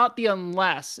 because it's not the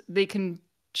unless, they can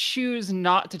choose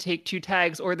not to take 2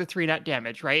 tags or the 3 net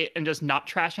damage, right? And just not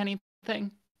trash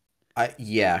anything.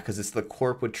 Yeah, because it's the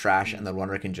corp with trash, and the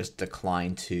runner can just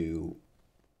decline to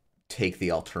take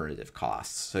the alternative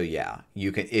costs. So yeah,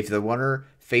 you can, if the runner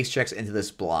face checks into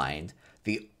this blind,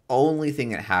 the only thing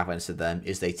that happens to them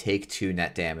is they take 2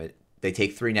 net damage. They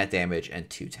take 3 net damage and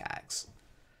 2 tags.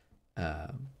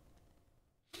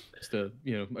 Just a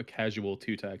casual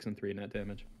 2 tags and 3 net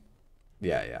damage.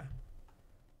 Yeah.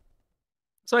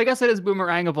 So I guess it is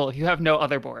boomerangable if you have no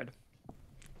other board.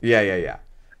 Yeah.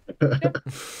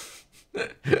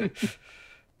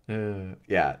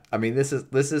 Yeah, I mean, this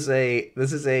is a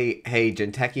hey,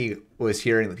 Jinteki was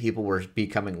hearing that people were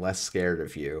becoming less scared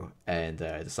of you, and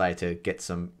decided to get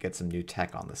some new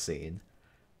tech on the scene.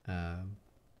 Yeah,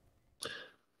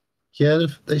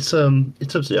 it's in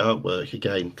terms of the artwork,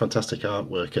 again, fantastic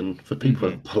artwork, and for people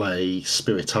that play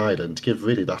Spirit Island, give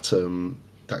really that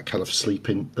kind of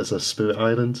sleeping. There's a Spirit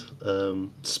Island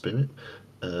spirit.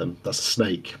 That's a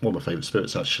snake, one of my favourite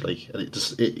spirits actually, and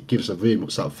it gives a very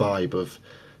much that vibe of,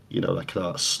 like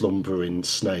that slumbering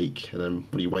snake, and then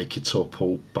when you wake it up,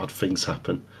 all bad things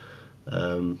happen.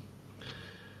 And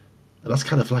that's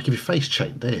kind of like, if you face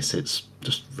check this, it's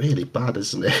just really bad,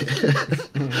 isn't it?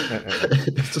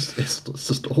 it's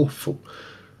just awful.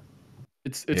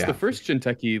 It's the first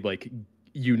Jinteki like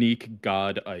unique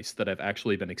god ice that I've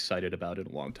actually been excited about in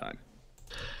a long time.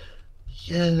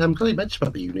 Yeah, I'm glad you mentioned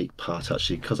about the unique part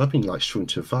actually, because I've been like struggling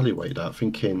to evaluate that,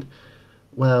 thinking,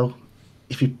 well,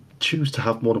 if you choose to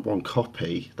have more than one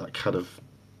copy, that kind of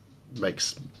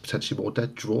makes potentially more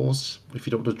dead draws if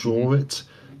you don't want to draw it.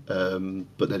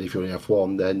 But then if you only have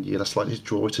one, then you're less likely to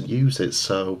draw it and use it.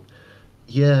 So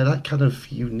yeah, that kind of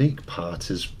unique part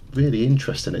is really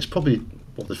interesting. It's probably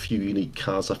one of the few unique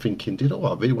cards I'm thinking, do you know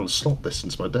what, I really want to slot this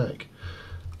into my deck.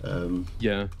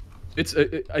 Yeah.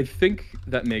 I think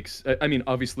that makes, I mean,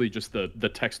 obviously just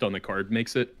the text on the card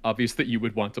makes it obvious that you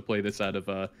would want to play this out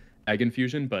of Ag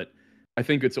Infusion, but I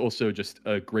think it's also just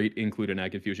a great include in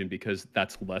Ag Infusion because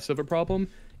that's less of a problem.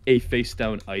 A face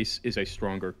down ice is a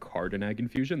stronger card in Ag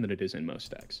Infusion than it is in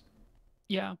most decks.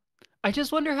 Yeah. I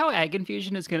just wonder how Ag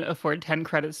Infusion is going to afford 10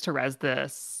 credits to res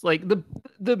this. Like,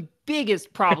 the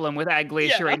biggest problem with Ag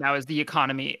Glacier right now is the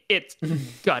economy. It's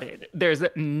gutted. There's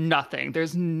nothing.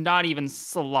 There's not even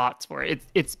slots for it.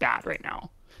 It's bad right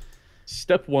now.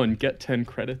 Step 1, get 10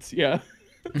 credits. Yeah.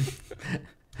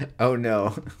 Oh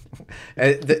no.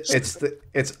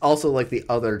 It's also like the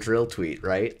other drill tweet,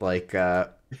 right? Like,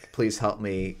 please help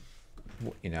me.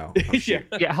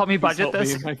 Help me budget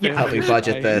this. Help me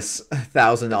budget this.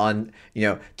 1,000 on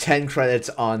 10 credits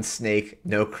on Snake,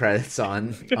 no credits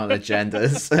on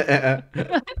agendas.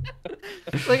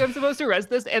 Like, I'm supposed to res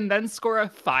this and then score a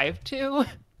 5-2.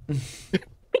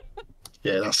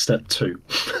 Yeah, that's step 2.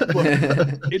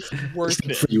 It's worth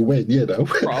Step it. 3, you win, you know.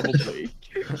 Probably.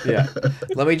 Yeah.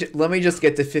 Let me just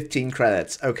get to 15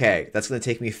 credits. Okay, that's gonna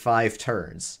take me 5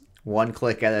 turns, 1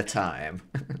 click at a time.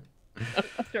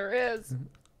 Sure is.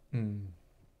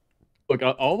 Look,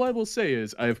 all I will say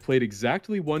is I have played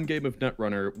exactly 1 game of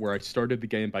Netrunner where I started the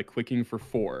game by clicking for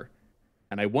 4,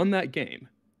 and I won that game.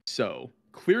 So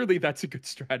clearly, that's a good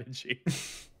strategy.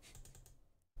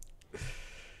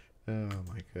 Oh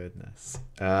my goodness.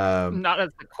 Not as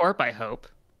the corp, I hope.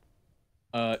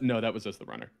 No, that was as the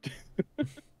runner.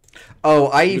 Oh,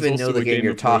 I It was even know also the a game game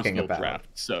you're of talking Roseville about. Draft,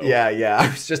 so Yeah, I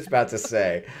was just about to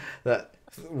say that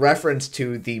reference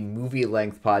to the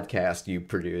movie-length podcast you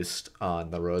produced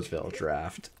on the Roseville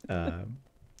draft.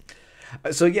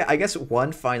 So yeah, I guess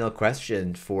one final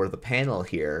question for the panel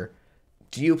here: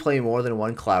 do you play more than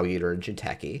one Cloud Eater in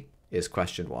Jinteki? Is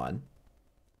question 1.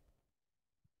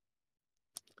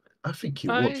 I think you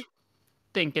would. I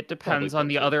think it Probably depends on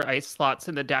the partial. other ice slots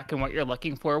in the deck and what you're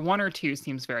looking for. 1 or 2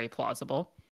 seems very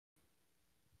plausible.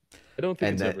 I don't think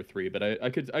And it's that- over 3, but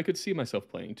I could see myself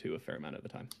playing 2 a fair amount of the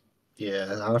time.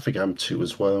 Yeah, I think I'm 2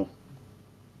 as well.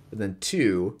 And then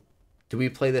 2, do we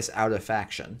play this out of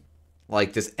faction?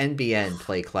 Like, does NBN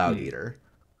play Cloud Eater?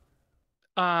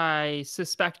 I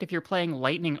suspect if you're playing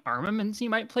Lightning Armaments, you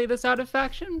might play this out of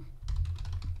faction.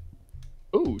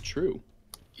 Oh, true.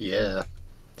 Yeah,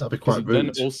 that'd be Because quite it then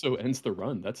rude. also ends the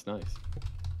run. That's nice.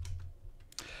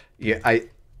 Yeah, I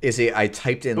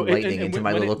typed in Oh, lightning into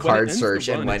my when little when it card ends search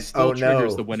the run, and it went, still oh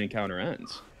triggers no. the when encounter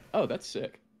ends. Oh, that's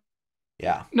sick.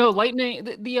 Yeah. No, Lightning,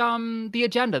 the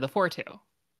agenda, the 4-2.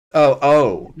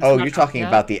 Oh, It's not you're out talking yet?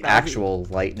 about the That'd be- actual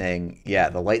lightning, yeah,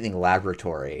 the lightning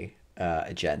laboratory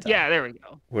agenda. Yeah, there we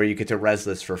go. Where you get to res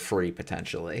this for free,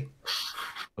 potentially.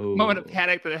 Oh, Moment of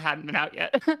panic that it hadn't been out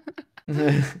yet.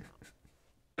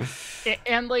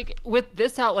 And like with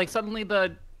this out, like suddenly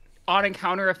the on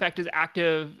encounter effect is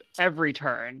active every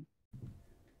turn.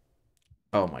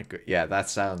 Oh my god, yeah,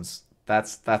 that's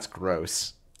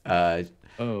gross.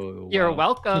 Oh, You're wow.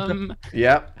 welcome.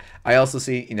 Yep. I also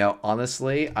see,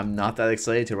 honestly, I'm not that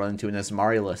excited to run into an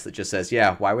Asmari list that just says,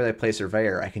 yeah, why would I play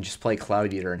Surveyor? I can just play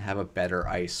Cloud Eater and have a better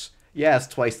ice. Yeah, it's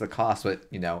twice the cost, but,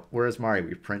 we're Asmari,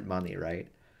 we print money, right?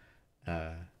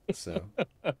 So,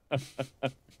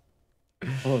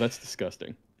 Oh, that's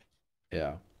disgusting.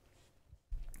 yeah.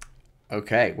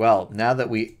 Okay, well, now that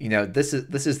we, this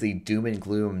is the Doom and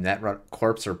Gloom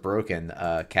Corpse are Broken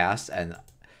cast, and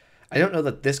I don't know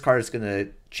that this card is going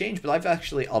to change, but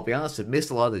I'll be honest, I've missed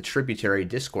a lot of the tributary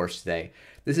discourse today.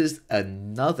 This is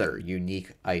another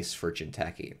unique ice for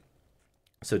Jinteki.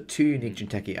 So 2 unique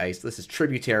Jinteki ice. This is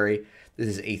tributary. This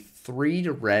is a 3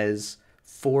 to res,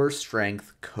 4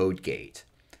 strength code gate.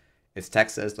 Its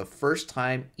text says, the first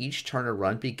time each turn or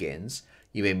run begins,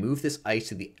 you may move this ice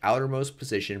to the outermost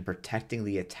position, protecting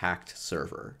the attacked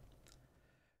server.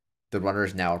 The runner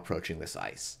is now approaching this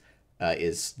ice.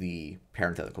 Is the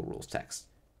parenthetical rules text.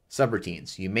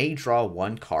 Subroutines. You may draw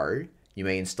 1 card. You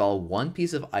may install 1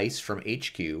 piece of ice from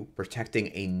HQ,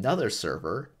 protecting another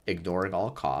server, ignoring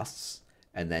all costs.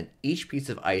 And then each piece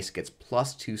of ice gets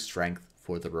 +2 strength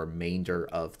for the remainder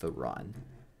of the run.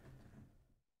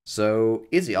 So,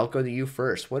 Izzy, I'll go to you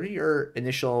first.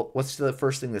 What's the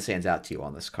first thing that stands out to you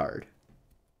on this card?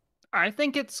 I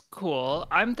think it's cool.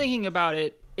 I'm thinking about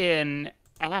it in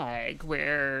Ag,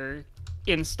 where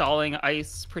installing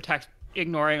ice protects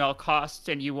ignoring all costs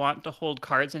and you want to hold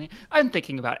cards, and I'm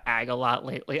thinking about Ag a lot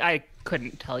lately. I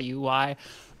couldn't tell you why.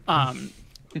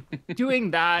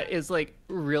 Doing that is like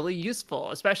really useful,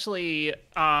 especially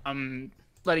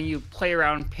letting you play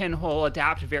around pinhole,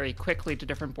 adapt very quickly to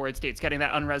different board states, getting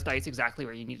that unresed ice exactly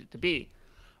where you need it to be.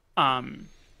 The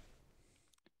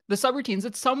subroutines,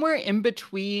 it's somewhere in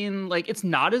between. Like, it's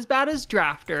not as bad as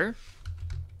Drafter,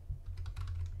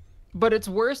 but it's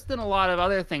worse than a lot of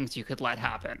other things you could let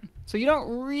happen. So you don't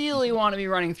really want to be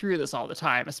running through this all the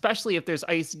time, especially if there's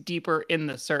ice deeper in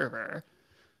the server.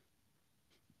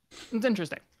 It's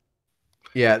interesting.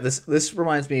 Yeah, this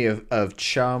reminds me of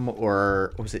Chum,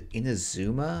 or what was it,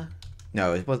 Inazuma?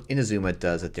 No, Inazuma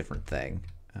does a different thing.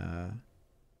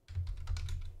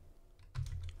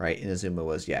 Right, Inazuma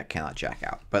was, cannot jack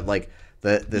out. But like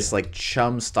this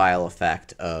Chum style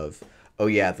effect of, oh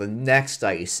yeah, the next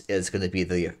ice is going to be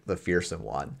the fearsome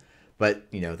one.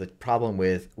 But the problem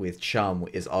with Chum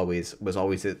was always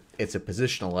it's a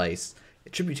positional ice.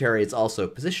 Tributary, it's also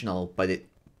positional, but it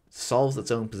solves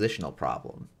its own positional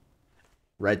problem.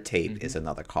 Red tape is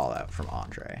another call out from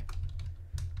Andre.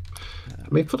 I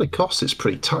mean, for the cost, it's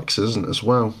pretty taxing, isn't it, as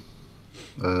well?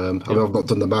 I mean, I've not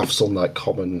done the maths on like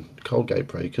common Colgate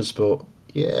breakers, but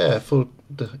yeah, for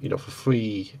the for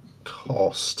free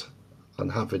cost,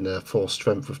 and having 4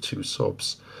 strength with 2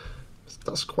 subs.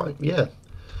 That's quite, yeah,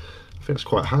 I think it's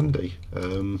quite handy.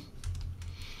 To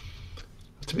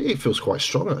me, it feels quite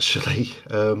strong actually.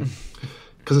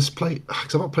 Because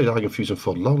I've not played Iron Fusion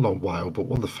for a long while, but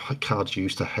one of the cards you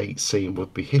used to hate seeing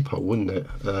would be Hippo, wouldn't it?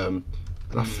 And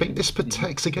I think this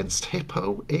protects against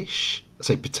Hippo-ish. I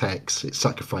say protects, it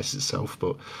sacrifices itself,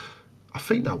 but I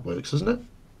think that works, doesn't it?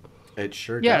 It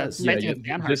sure Yeah, does. Nice against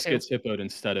Banhart, this too. gets hippoed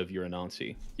instead of your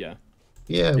Anansi. Yeah.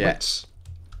 Yeah, Yeah.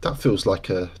 that feels like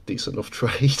a decent enough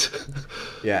trade.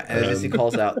 Yeah, and as he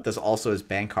calls out, this also is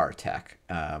Bankar tech.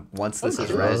 Once this is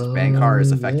cool. rezzed, Bankar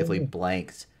is effectively yeah.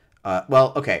 blanked.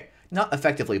 Well, okay, not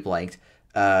effectively blanked,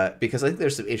 because I think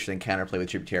there's some interesting counterplay with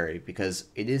Tributary, because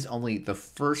it is only the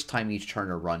first time each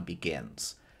turn a run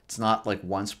begins. It's not like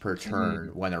once per turn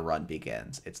when a run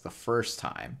begins. It's the first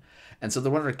time. And so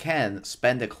the runner can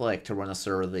spend a click to run a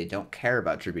server they don't care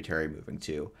about Tributary moving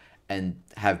to, and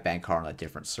have Bankar on a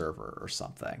different server or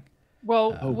something.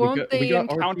 Well, Oh, won't we they got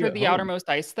RP encounter at the home. outermost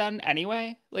ice then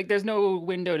anyway? Like, there's no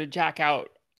window to jack out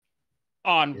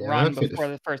on Yeah, run I think before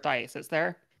the first ice, is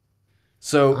there?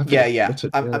 So I think yeah, it's yeah.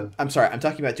 gutted, I'm, yeah. I'm sorry. I'm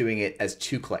talking about doing it as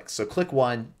 2 clicks. So click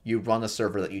 1, you run a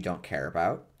server that you don't care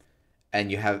about,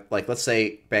 and you have, like, let's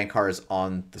say Bankar is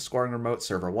on the scoring remote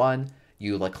server 1.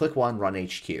 You like click 1, run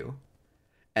HQ,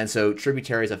 and so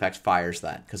Tributary's effect fires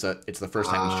then, because it's the first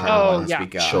time each turn Oh, one has yeah.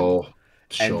 begun. And Sure.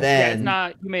 Yeah, it's then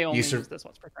not. You may only sur- use this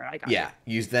once per turn. I got yeah,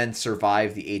 you then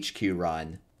survive the HQ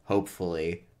run,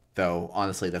 hopefully. Though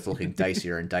honestly, that's looking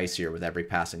dicier and dicier with every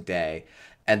passing day.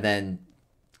 And then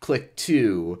click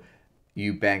 2,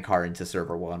 you Bankar into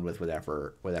server 1 with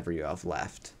whatever you have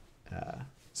left.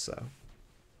 So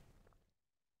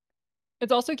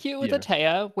It's also cute with Yeah.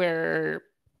 Atea, where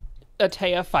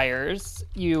Atea fires,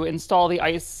 you install the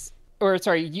ice, or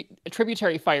sorry,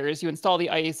 Tributary fires, you install the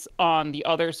ice on the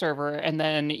other server, and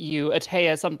then you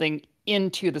Atea something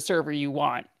into the server you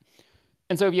want.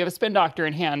 And so if you have a Spin Doctor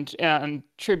in hand and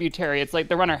Tributary, it's like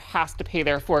the runner has to pay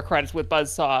their 4 credits with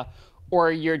Buzzsaw,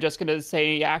 or you're just going to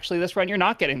say, actually, this run, you're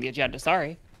not getting the agenda.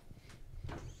 Sorry.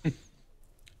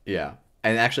 yeah,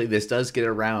 and actually, this does get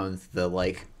around the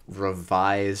like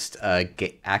revised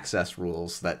access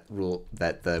rules that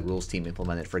the rules team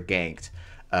implemented for Ganked,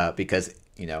 because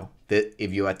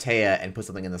if you Atea and put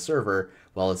something in the server,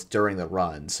 well, it's during the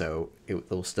run, so it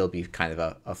will still be kind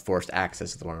of a forced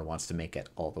access if the runner wants to make it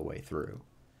all the way through,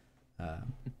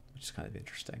 which is kind of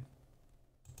interesting.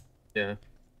 Yeah.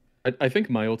 I think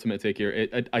my ultimate take here,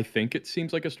 I think it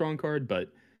seems like a strong card, but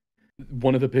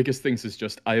one of the biggest things is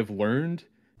just I have learned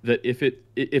that if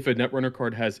a Netrunner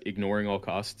card has ignoring all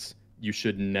costs, you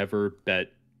should never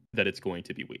bet that it's going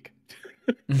to be weak.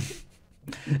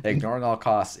 Ignoring all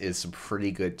costs is some pretty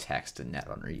good text in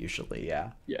Netrunner usually. Yeah.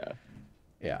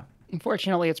 Yeah.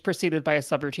 Unfortunately, it's preceded by a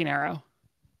subroutine arrow.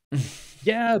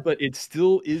 Yeah, but it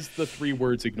still is the 3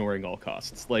 words ignoring all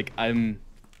costs. Like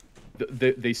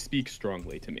they speak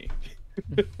strongly to me.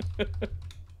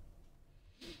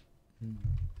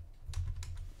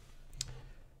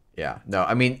 Yeah, no,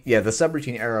 I mean, yeah, the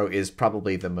subroutine arrow is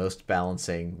probably the most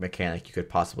balancing mechanic you could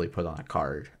possibly put on a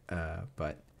card.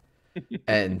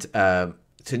 And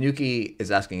Tanuki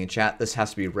is asking in chat, this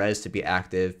has to be res to be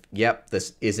active. Yep,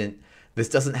 this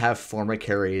doesn't have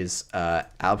Formicary's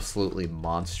absolutely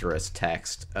monstrous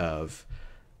text of,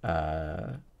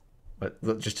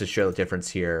 but just to show the difference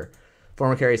here,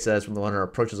 Formicary says when the runner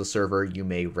approaches a server, you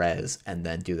may res and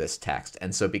then do this text.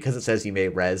 And so because it says you may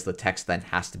res, the text then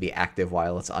has to be active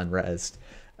while it's unresed,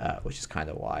 which is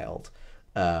kind of wild.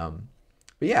 But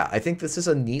yeah, I think this is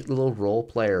a neat little role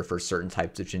player for certain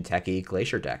types of Jinteki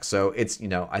Glacier decks. So it's,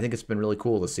 I think it's been really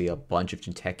cool to see a bunch of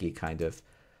Jinteki kind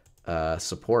of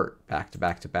support back to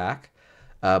back to back.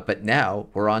 But now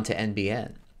we're on to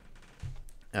NBN.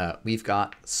 We've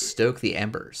got Stoke the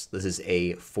Embers. This is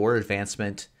a 4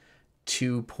 advancement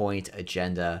 2-point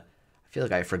agenda. I feel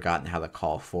like I've forgotten how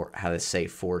to say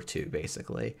 4-2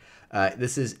 basically.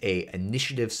 This is a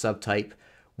initiative subtype.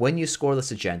 When you score this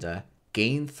agenda,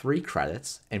 gain 3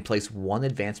 credits and place 1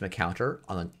 advancement counter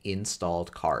on an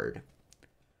installed card.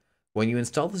 When you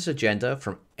install this agenda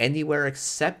from anywhere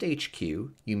except HQ,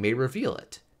 you may reveal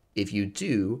it. If you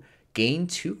do, gain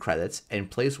 2 credits and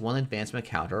place 1 advancement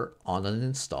counter on an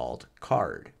installed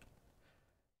card.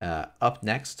 Up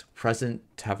next, President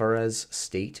Tavares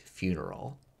State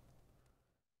Funeral.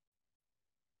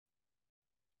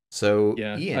 So,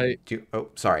 Yeah, Ian,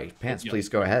 sorry, Pants, please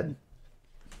go ahead.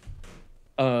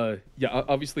 Yeah,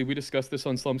 obviously we discussed this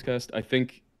on Slumscast. I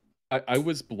think I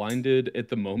was blinded at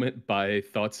the moment by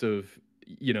thoughts of,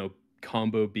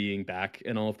 combo being back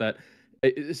and all of that.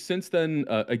 Since then,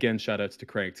 again, shoutouts to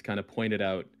Cranked kind of pointed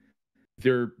out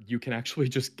you can actually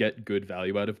just get good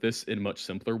value out of this in much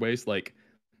simpler ways. Like,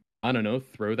 I don't know,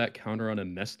 throw that counter on a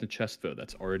Mesta Chesto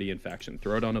that's already in faction.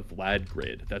 Throw it on a Vlad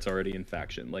grid that's already in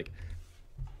faction. Like,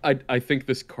 I think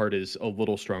this card is a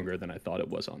little stronger than I thought it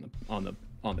was on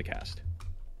the cast.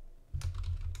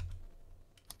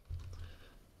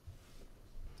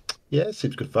 Yeah, it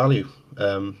seems good value.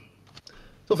 Something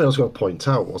I was going to point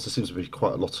out was there seems to be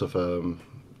quite a lot of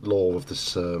lore of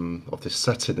this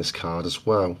set in this card as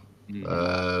well.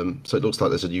 So it looks like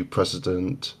there's a new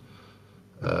president.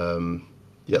 Yeah,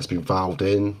 it's been vowed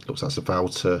in. Looks like it's a vow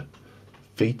to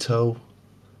veto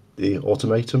the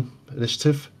ultimatum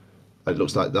initiative. And it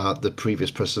looks like that the previous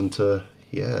president,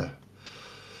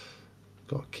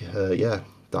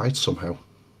 died somehow.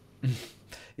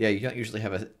 Yeah, you don't usually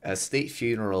have a state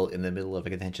funeral in the middle of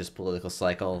a contentious political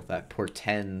cycle that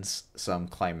portends some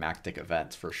climactic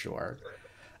event for sure.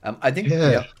 I think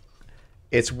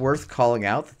it's worth calling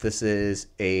out that this is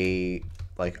a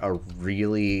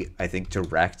really, I think,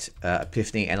 direct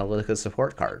Epiphany Analytica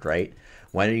support card, right?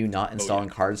 When are you not installing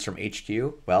cards from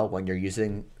HQ? Well, when you're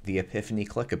using the Epiphany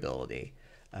click ability.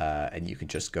 And you can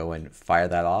just go and fire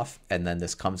that off, and then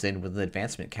this comes in with an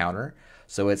advancement counter.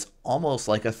 So it's almost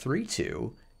like a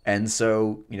 3-2. And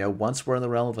so, once we're in the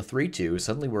realm of a 3-2,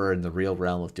 suddenly we're in the real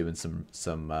realm of doing some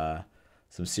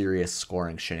serious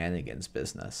scoring shenanigans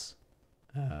business.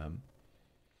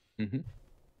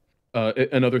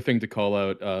 Another thing to call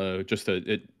out,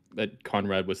 that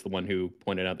Conrad was the one who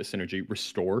pointed out the synergy.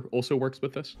 Restore also works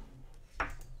with this.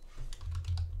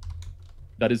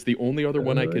 That is the only other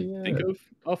one I could think of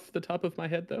off the top of my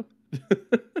head, though.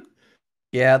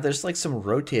 Yeah, there's like some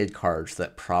rotated cards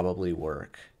that probably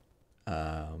work.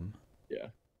 Yeah.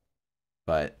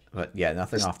 But yeah,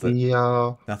 nothing off the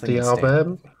nothing in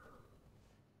DRM.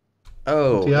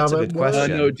 Oh, that's a good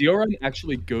question. No, DRM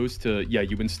actually goes to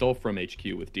you install from HQ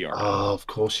with DRM. Oh, of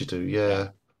course you do. Yeah.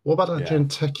 What about that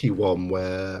Genteki one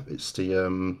where it's the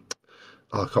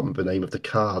I can't remember the name of the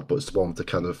card, but it's the one with the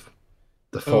kind of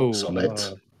the fox on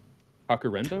it.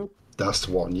 Kakurendo? That's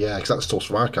the one, yeah, because that stores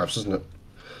from archives, doesn't it?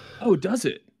 Oh, does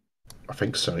it? I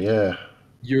think so, yeah.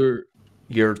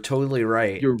 You're totally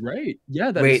right. You're right.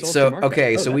 Yeah, that Wait, so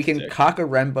okay, so we can sick.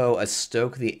 Kakurembo a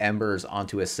Stoke the Embers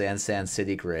onto a San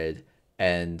City grid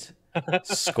and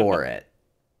score it.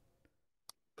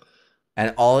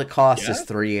 And all it costs is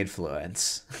 3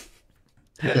 influence.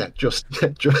 Yeah, just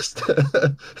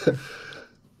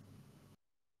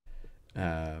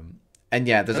and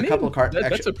yeah, there's a couple of cards.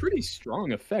 That's a pretty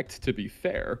strong effect, to be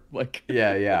fair. Like,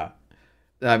 yeah.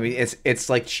 I mean, it's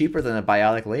like cheaper than a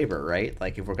biotic labor, right?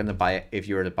 Like if you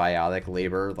were to biotic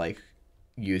labor, like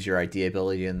use your idea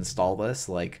ability to install this,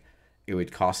 like it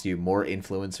would cost you more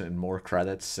influence and more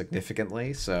credits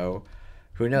significantly. So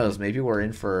who knows? Maybe we're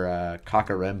in for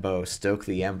Kakarembo, Stoke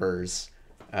the Embers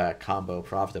combo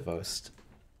Pravdavost.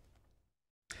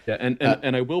 Yeah,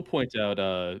 and I will point out,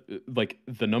 like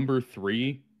the number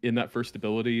 3 in that first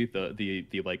ability,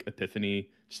 the like Epiphany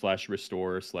 /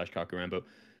 Restore / Kakarembo,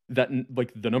 that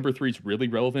like the number 3 is really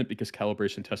relevant because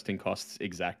calibration testing costs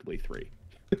exactly 3.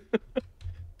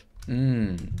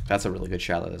 That's a really good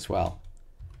shout out as well.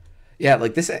 Yeah,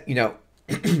 like this,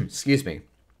 excuse me.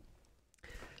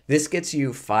 This gets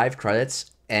you 5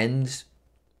 credits and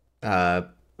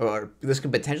or this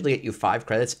can potentially get you 5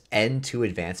 credits and 2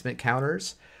 advancement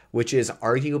counters, which is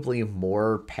arguably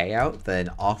more payout than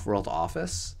Off-World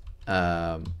Office,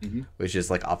 which is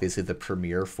like obviously the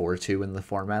premier 4-2 in the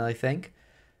format, I think.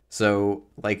 So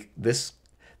like this,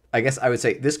 I guess I would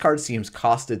say this card seems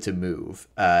costed to move,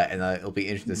 and it'll be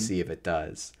interesting to see if it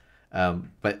does.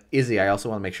 But Izzy, I also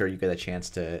want to make sure you get a chance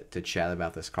to chat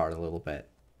about this card a little bit.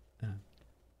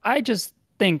 I just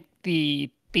think the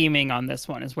theming on this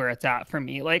one is where it's at for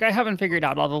me. Like, I haven't figured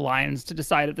out all the lines to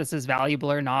decide if this is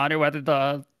valuable or not, or whether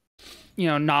the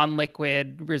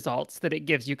non-liquid results that it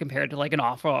gives you compared to like an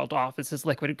Off-World Office's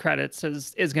liquid credits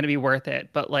is going to be worth it.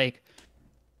 But like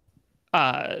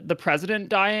the president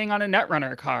dying on a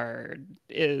Netrunner card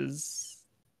is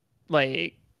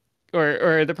like,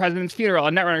 or the president's funeral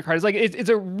on Netrunner card is like, it's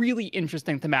a really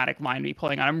interesting thematic line to be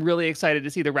pulling on. I'm really excited to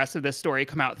see the rest of this story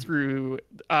come out through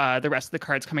the rest of the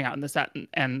cards coming out in the set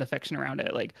and the fiction around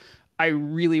it. Like, I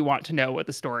really want to know what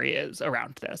the story is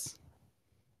around this.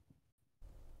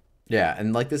 Yeah,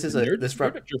 and like this is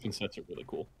driven sets are really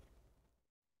cool.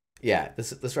 Yeah,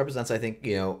 this represents, I think,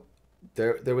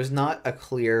 there was not a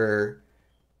clear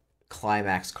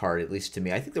climax card, at least to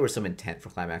me. I think there was some intent for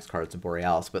climax cards in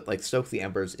Borealis, but like Stoke the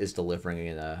Embers is delivering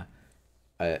in a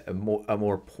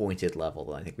more pointed level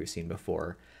than I think we've seen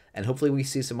before, and hopefully we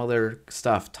see some other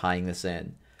stuff tying this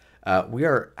in. We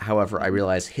are, however, I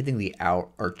realize hitting the hour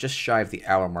or just shy of the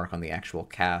hour mark on the actual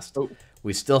cast. Oh,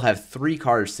 We still have 3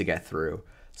 cards to get through,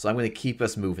 so I'm going to keep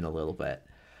us moving a little bit.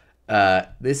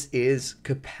 This is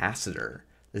Capacitor.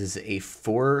 This is a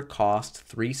 4-cost,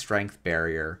 3-strength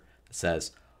barrier that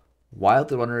says, while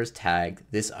the runner is tagged,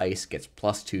 this ice gets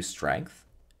 +2 strength.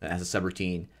 And it has a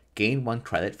subroutine, gain 1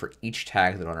 credit for each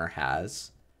tag the runner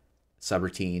has.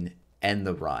 Subroutine, end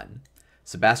the run.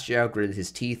 Sebastião gritted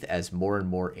his teeth as more and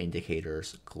more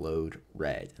indicators glowed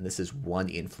red. And this is 1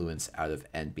 influence out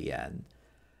of NBN.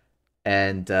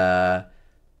 And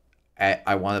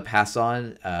I want to pass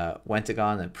on.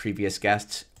 Wentagon, a previous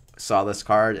guest, saw this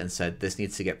card and said this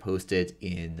needs to get posted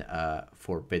in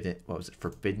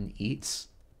Forbidden Eats?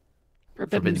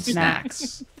 Forbidden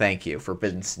snacks. Thank you,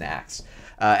 Forbidden Snacks.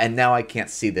 And now I can't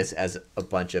see this as a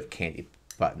bunch of candy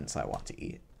buttons I want to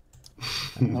eat.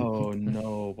 oh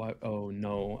no! Why? Oh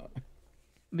no!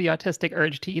 The autistic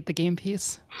urge to eat the game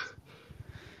piece.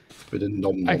 Forbidden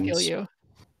nom-noms. I feel you.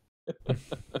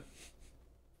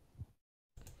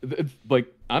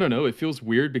 Like, I don't know. It feels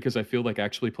weird because I feel like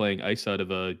actually playing ice out of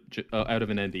an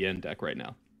NDN deck right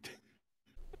now.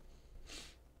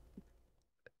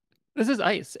 This is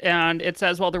ice, and it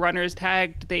says while the runner is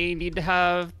tagged, they need to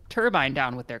have Turbine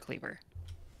down with their cleaver.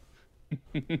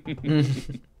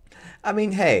 I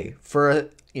mean, hey,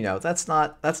 that's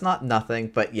not nothing,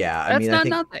 but yeah, I think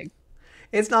nothing.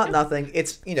 It's not nothing.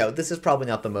 It's this is probably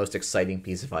not the most exciting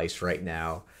piece of ice right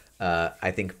now.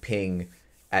 I think Ping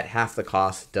at half the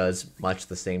cost does much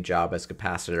the same job as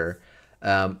Capacitor.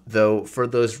 Though for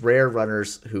those rare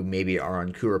runners who maybe are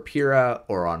on Kurapira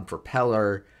or on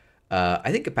Propeller,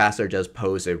 I think Capacitor does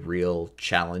pose a real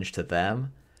challenge to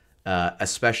them,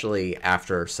 especially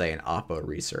after, say, an Oppo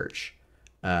research.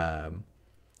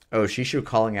 Shishu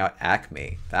calling out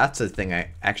Acme. That's a thing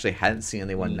I actually hadn't seen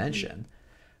anyone mention.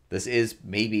 This is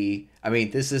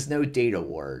this is no data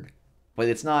ward, but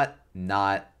it's not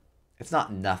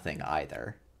nothing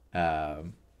either.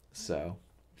 So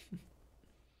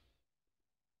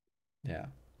yeah.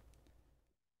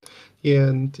 Yeah,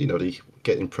 and the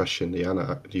get impression the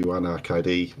new Anarch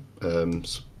ID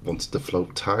wanted to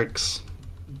float tags.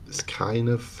 This kind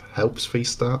of helps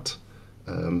restart,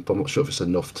 but I'm not sure if it's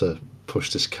enough to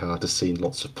push this card to see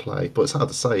lots of play. But it's hard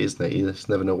to say, isn't it? You just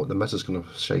never know what the meta's going to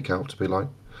shake out to be like.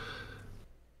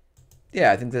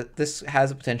 Yeah, I think that this has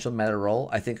a potential meta role.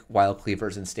 I think while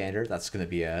Cleaver's in Standard, that's going to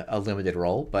be a limited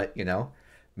role, but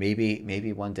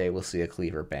maybe one day we'll see a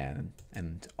Cleaver ban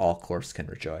and all course can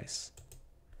rejoice.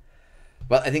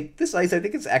 Well, I think this ice,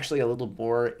 it's actually a little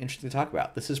more interesting to talk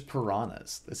about. This is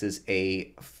Piranhas. This is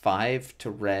a 5 to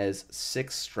res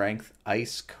 6 strength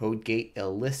ice code gate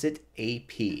illicit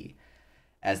AP.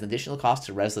 As an additional cost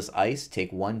to res this ice,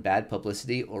 take 1 bad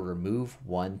publicity or remove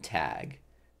 1 tag.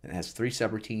 It has 3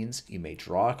 subroutines. You may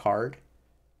draw a card,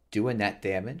 do a net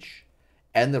damage,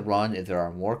 end the run if there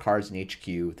are more cards in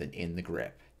HQ than in the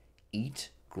grip. Eat,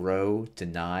 grow,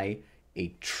 deny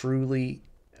a truly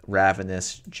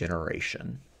ravenous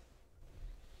generation.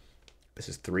 This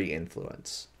is 3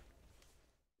 influence.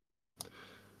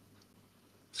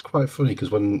 It's quite funny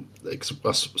because when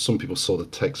some people saw the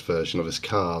text version of this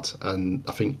card, and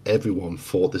I think everyone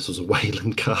thought this was a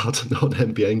Wayland card, not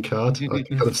an NBN card. I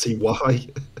can kind of see why.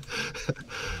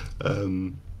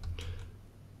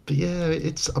 But yeah,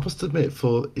 I must admit,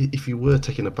 if you were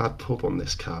taking a bad pub on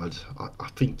this card, I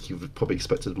think you would probably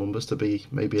expected numbers to be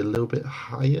maybe a little bit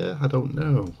higher. I don't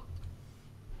know.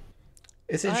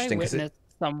 It's interesting because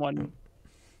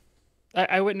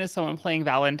I witnessed someone playing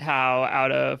Valentau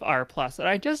out of R+, and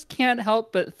I just can't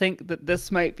help but think that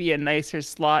this might be a nicer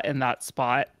slot in that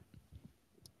spot.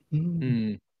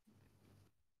 Yeah.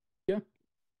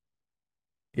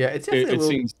 Yeah, it's definitely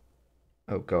seems.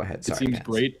 Oh, go ahead. Sorry, it seems Vance.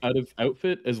 great out of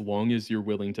outfit as long as you're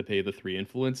willing to pay the 3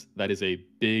 influence. That is a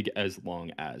big as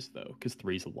long as, though, because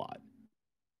 3's a lot.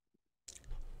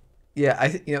 Yeah,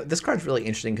 this card's really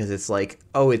interesting because it's like,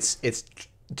 it's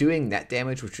doing net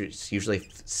damage, which is usually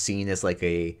seen as like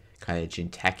a kind of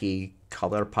Jinteki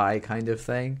color pie kind of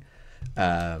thing.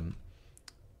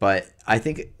 But I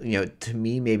think, to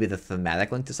me, maybe the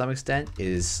thematic link to some extent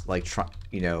is like,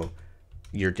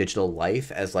 your digital life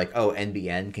as like,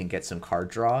 NBN can get some card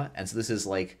draw. And so this is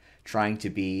like trying to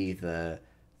be the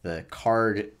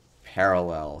card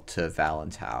parallel to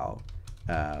Valentau,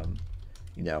 to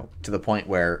the point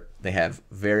where they have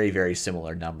very, very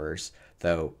similar numbers,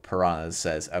 though Piranhas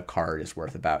says a card is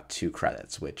worth about 2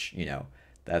 credits, which,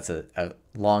 that's a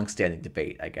long-standing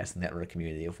debate, I guess, in the network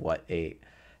community of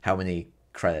how many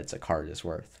credits a card is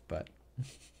worth. But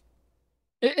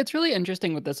It's really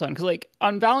interesting with this one because, like,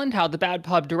 on Valentine, the bad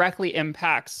pub directly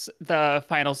impacts the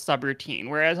final subroutine,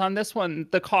 whereas on this one,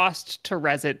 the cost to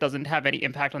res it doesn't have any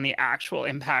impact on the actual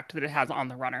impact that it has on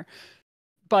the runner.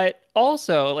 But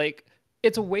also, like,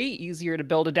 it's way easier to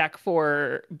build a deck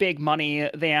for big money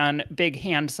than big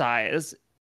hand size,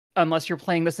 unless you're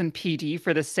playing this in PD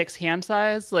for the 6 hand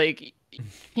size. Like,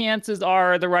 chances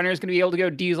are the runner is going to be able to go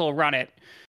diesel run it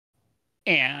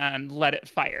and let it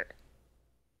fire.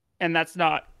 And that's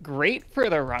not great for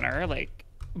the runner, like,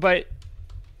 but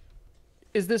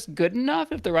is this good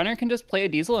enough if the runner can just play a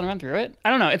diesel and run through it?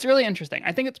 I don't know. It's really interesting.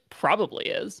 I think it probably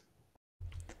is.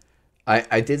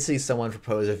 I did see someone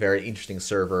propose a very interesting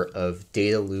server of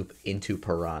data loop into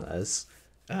piranhas,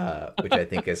 which I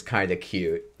think is kind of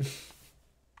cute.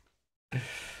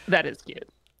 That is cute.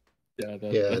 Yeah,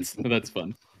 Yeah. that's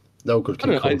fun. No good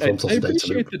can come from I data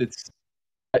appreciate loop.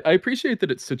 that I appreciate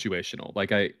that it's situational.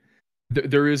 Like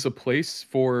there is a place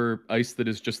for ice that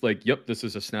is just like, yep, this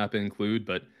is a snap include,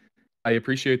 but I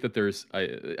appreciate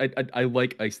that I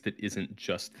like ice that isn't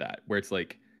just that, where it's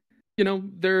like, you know,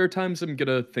 there are times I'm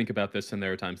gonna think about this, and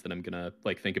there are times that I'm gonna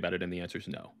like think about it, and the answer is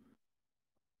no.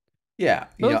 Yeah,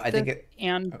 Both I think this it.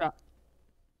 and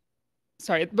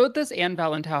sorry, both this and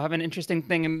Valentau have an interesting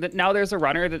thing in that now there's a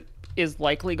runner that is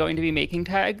likely going to be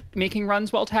making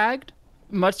runs while tagged.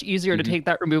 Much easier to take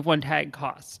that remove one tag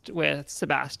cost with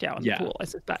Sebastian in the pool, I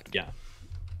suspect. Yeah.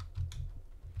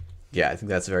 Yeah, I think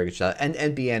that's a very good shot. And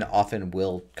NBN often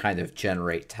will kind of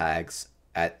generate tags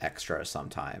at extra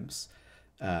sometimes.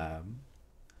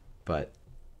 But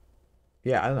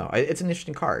yeah, I don't know. It's an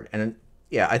interesting card. And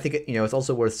yeah, I think it's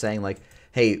also worth saying, like,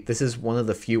 hey, this is one of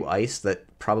the few ice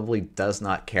that probably does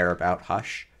not care about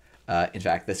Hush. In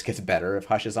fact, this gets better if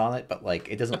Hush is on it, but like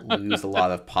it doesn't lose a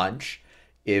lot of punch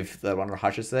if the runner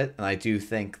hushes it. And I do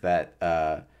think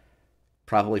that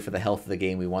probably for the health of the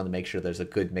game, we want to make sure there's a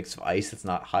good mix of ice that's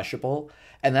not hushable.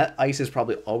 And that ice is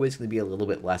probably always going to be a little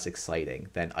bit less exciting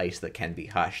than ice that can be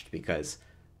hushed because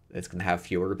it's going to have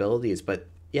fewer abilities. But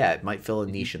yeah, it might fill a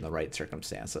niche in the right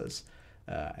circumstances.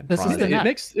 And This is the it net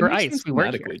makes for sense ice. We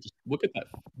work here. thematically. Just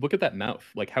look at that mouth.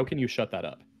 Like, how can you shut that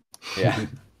up? Yeah.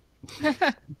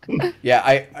 Yeah,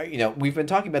 I we've been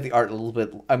talking about the art a little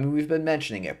bit. I mean, we've been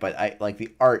mentioning it, but I like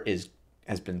the art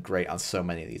has been great on so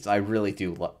many of these. I really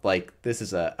do like this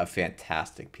is a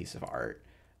fantastic piece of art.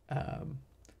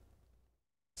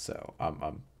 So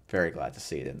I'm very glad to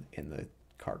see it in the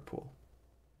card pool.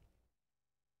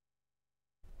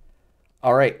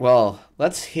 All right, well,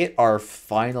 let's hit our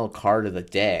final card of the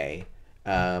day.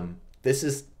 This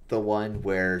is the one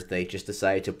where they just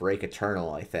decided to break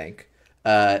Eternal, I think.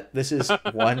 This is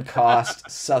 1 cost,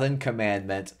 Southern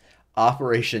Commandment,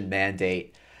 Operation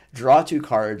Mandate. Draw 2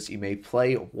 cards. You may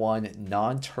play 1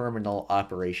 non-terminal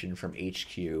operation from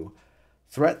HQ.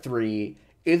 Threat 3.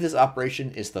 If this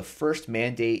operation is the first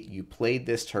mandate you played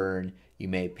this turn, you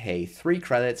may pay 3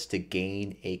 credits to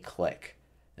gain a click.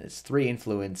 And it's 3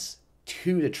 influence,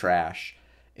 2 to trash.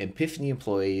 Epiphany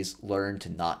employees learn to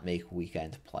not make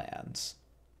weekend plans.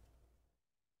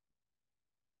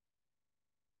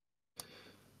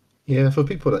 Yeah, for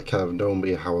people that kind of know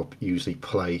me how I usually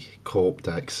play corp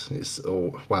decks,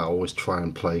 I always try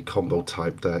and play combo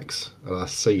type decks. And I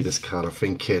see this card, I'm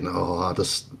thinking,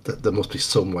 there must be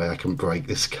some way I can break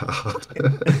this card.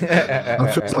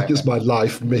 I feel like it's my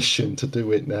life mission to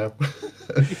do it now.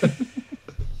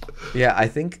 Yeah, I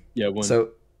think. Yeah.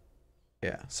 So,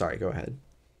 yeah. Sorry. Go ahead.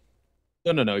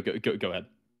 No. Go ahead.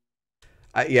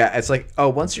 Yeah, it's like,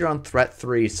 once you're on threat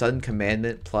 3, Sudden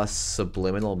Commandment plus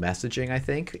Subliminal Messaging, I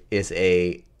think, is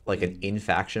an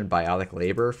in-faction biotic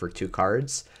labor for 2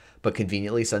 cards, but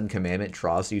conveniently Sudden Commandment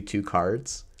draws you 2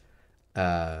 cards.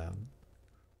 So,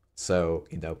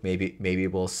 maybe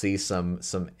we'll see some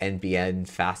NBN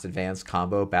fast advance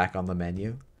combo back on the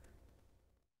menu,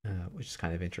 which is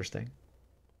kind of interesting.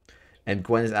 And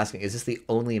Gwen is asking, is this the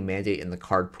only mandate in the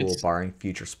card pool barring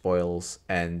future spoils?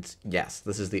 And yes,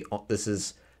 this is the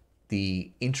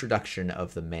introduction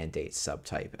of the mandate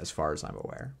subtype as far as I'm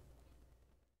aware.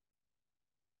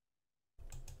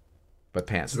 But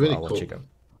Pants, really I'll let you go.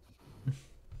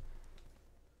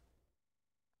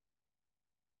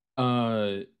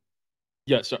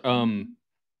 Yeah, so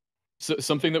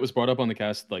something that was brought up on the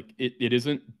cast, like it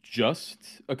isn't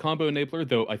just a combo enabler,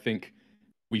 though I think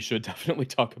we should definitely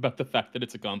talk about the fact that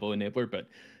it's a combo enabler, but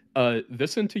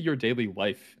this into your daily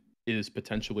life is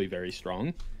potentially very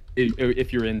strong.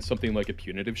 If you're in something like a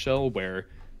punitive shell where,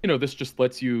 this just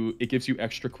it gives you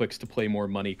extra clicks to play more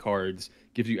money cards,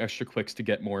 gives you extra clicks to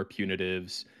get more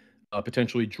punitives,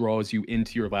 potentially draws you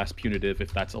into your last punitive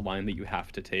if that's a line that you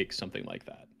have to take, something like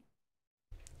that.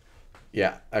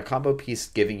 Yeah, a combo piece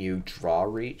giving you draw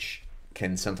reach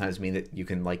can sometimes mean that you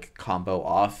can like combo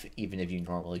off even if you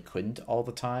normally couldn't all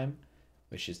the time,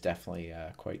 which is definitely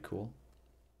quite cool.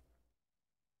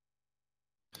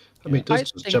 I mean, Yeah. it does I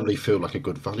just think generally feel like a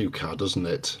good value card, doesn't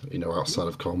it? You know, outside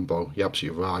of combo. You're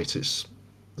absolutely right. There's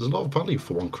a lot of value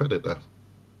for 1 credit there.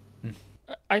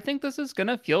 I think this is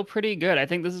gonna feel pretty good. I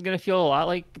think this is gonna feel a lot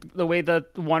like the way the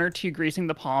one or two greasing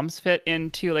the palms fit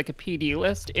into like a PD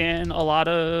list in a lot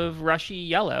of rushy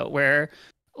yellow, where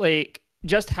like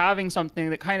just having something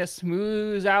that kind of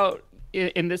smooths out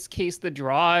in this case the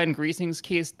draw, in greasing's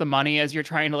case the money as you're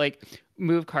trying to like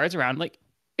move cards around. Like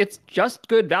it's just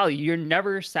good value. You're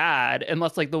never sad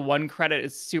unless like the 1 credit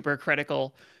is super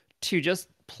critical to just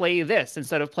play this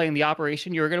instead of playing the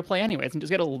operation you were gonna play anyways and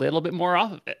just get a little bit more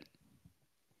off of it.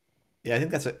 Yeah, I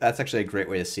think that's actually a great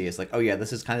way to see. It's like, oh yeah,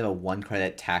 this is kind of a 1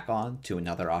 credit tack on to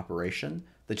another operation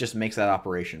that just makes that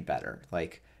operation better.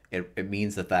 Like it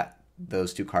means that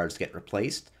those two cards get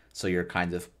replaced, so you're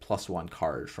kind of +1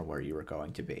 card from where you were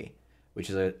going to be,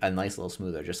 which is a nice little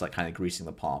smoother. Just like kind of greasing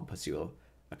the palm puts you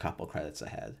a couple credits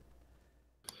ahead.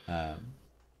 Um,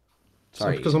 So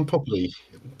sorry, because I'm Ian.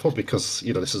 probably because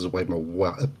this is the way my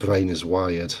brain is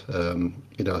wired.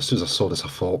 As soon as I saw this, I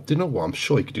thought, do you know what? I'm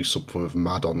sure you could do something with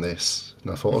Mad on this,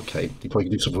 and I thought, okay, you probably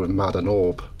could do something with Mad and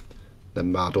Orb, then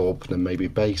Mad Orb, and then maybe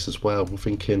Base as well. I'm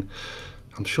thinking,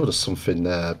 I'm sure there's something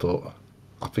there, but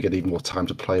I think I need more time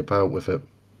to play about with it.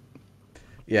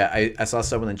 Yeah, I saw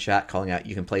someone in chat calling out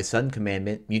you can play Sudden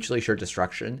Commandment, Mutually Assured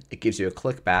Destruction. It gives you a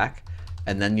click back,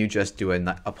 and then you just do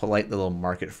a polite little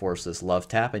Market Forces love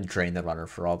tap and drain the runner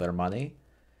for all their money.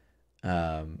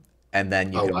 And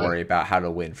then you Oh, can worry about how to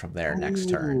win from there next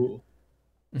turn. Ooh,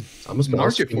 I must.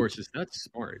 market forces. That's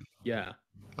smart. Yeah.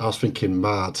 I was thinking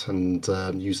Mad and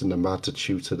using the Mad to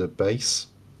tutor the base,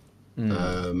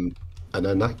 and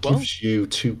then that Well, gives you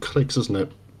 2 clicks, doesn't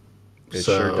it? It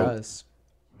sure So, does.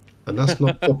 and that's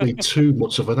not probably too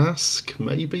much of an ask.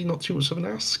 Maybe not too much of an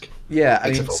ask. Yeah, I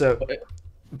mean, Except for so,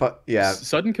 but yeah,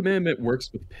 Sudden Commandment works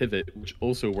with Pivot, which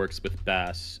also works with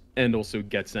Bass, and also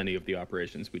gets any of the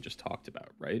operations we just talked about,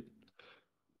 right?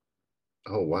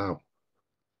 oh wow.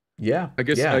 yeah, I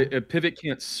guess yeah, Pivot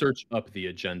can't search up the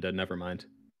agenda. Never mind,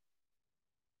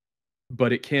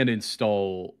 but it can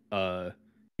install.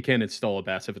 It can install a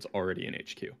Bass if it's already in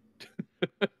HQ.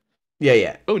 yeah,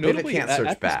 yeah. Oh, Pivot notably, can't search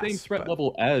at the same Bass, threat but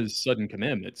level as Sudden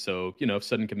Commandment. So if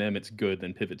Sudden Commandment's good,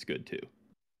 then Pivot's good too.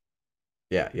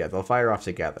 yeah, they'll fire off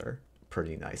together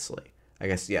pretty nicely. I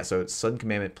guess, yeah, so Sudden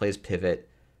Commandment plays Pivot.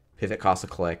 Pivot costs a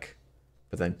click,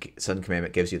 but then Sudden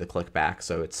Commandment gives you the click back,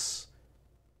 so it's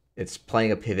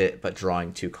playing a pivot but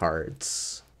drawing 2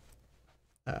 cards,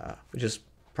 which is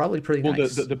probably pretty Well,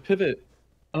 nice. the pivot.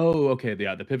 Oh, okay.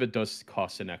 Yeah, the pivot does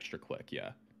cost an extra click. Yeah.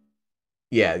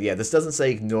 Yeah. This doesn't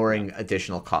say ignoring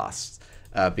additional costs,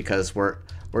 because NSG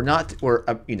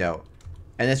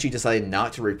decided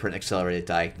not to reprint accelerated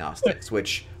diagnostics,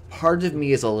 which part of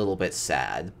me is a little bit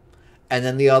sad, and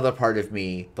then the other part of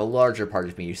me, the larger part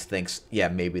of me, thinks, yeah,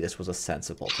 maybe this was a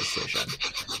sensible decision.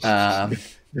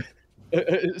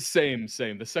 Same.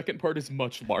 The second part is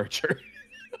much larger.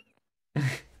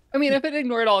 I mean, if it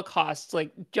ignored all costs,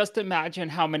 like just imagine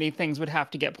how many things would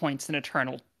have to get points in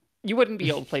Eternal. You wouldn't be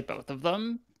able to play both of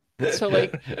them. So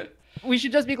like, we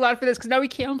should just be glad for this because now we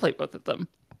can play both of them.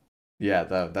 Yeah,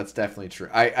 though that's definitely true.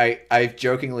 I've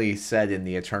jokingly said in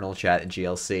the Eternal chat in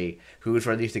GLC, who's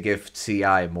ready to give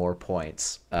CI more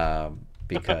points,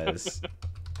 because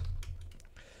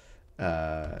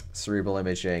cerebral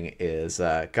imaging is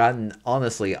gotten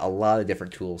honestly a lot of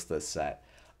different tools this set.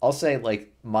 I'll say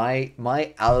like my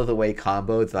out of the way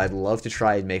combo that I'd love to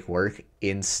try and make work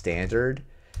in standard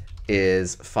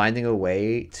is finding a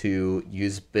way to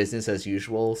use business as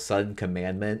usual, sudden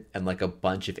commandment, and like a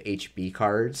bunch of HB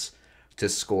cards to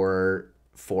score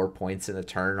 4 points in a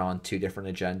turn on 2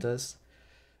 different agendas.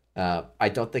 I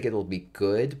don't think it'll be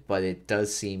good, but it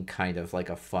does seem kind of like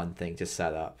a fun thing to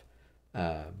set up.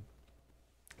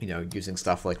 Using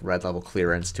stuff like red level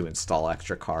clearance to install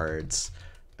extra cards.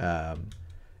 I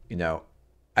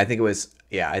think it was,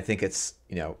 I think it's,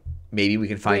 maybe we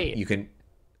can find, Wait. you can,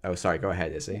 oh, sorry, go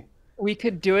ahead, Izzy. We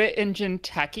could do it in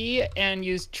Jinteki and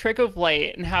use Trick of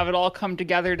Light and have it all come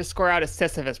together to score out a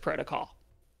Sisyphus protocol.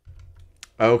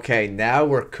 Okay, now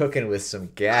we're cooking with some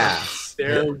gas.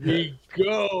 There we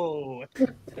go.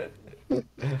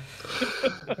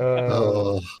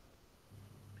 Oh,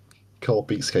 can't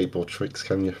beat skateboard tricks,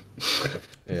 can you?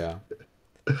 Yeah.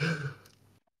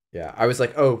 Yeah, I was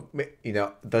like,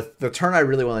 the turn I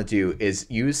really want to do is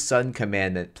use Sudden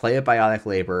Commandment, play a Bionic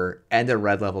Labor, and a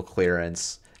red level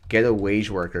clearance, get a Wage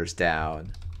Workers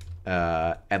down,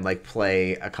 and like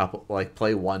play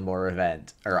play one more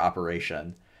event or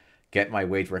operation, get my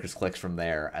wage workers clicks from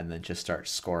there, and then just start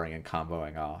scoring and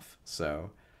comboing off.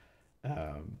 So,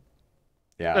 um,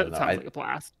 yeah, I don't That know. sounds like a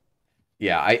blast.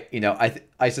 Yeah,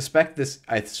 I suspect this.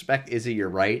 I suspect Izzy, you're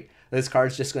right. This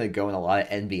card's just going to go in a lot of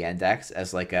NBN decks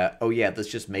as like a, oh yeah, this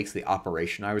just makes the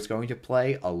operation I was going to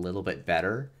play a little bit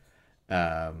better.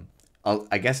 Um,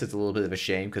 I guess it's a little bit of a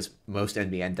shame because most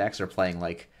NBN decks are playing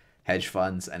like hedge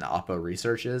funds and Oppo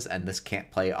researches, and this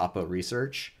can't play Oppo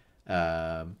research.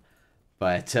 Um,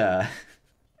 but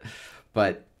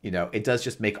but it does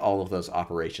just make all of those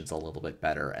operations a little bit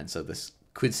better, and so this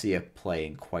could see a play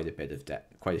in quite a bit of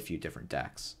quite a few different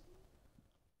decks.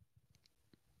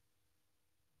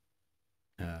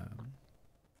 Um,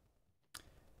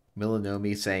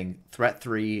 Milanomi saying threat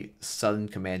 3 sudden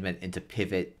commandment into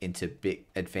pivot into big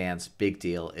advance big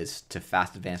deal is to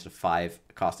fast advance to 5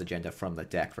 cost agenda from the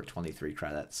deck for 23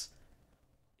 credits.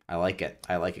 I like it.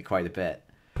 I like it quite a bit.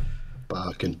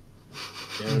 Bargain.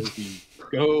 There we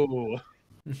go.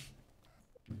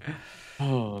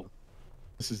 Oh,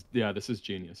 this is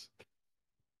genius.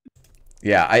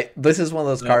 Yeah, this is one of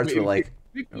those cards where like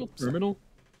big deal terminal.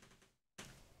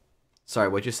 Sorry,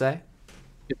 what'd you say?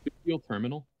 Big deal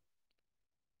terminal.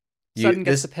 Sudden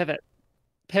gets the pivot.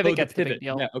 Pivot gets the big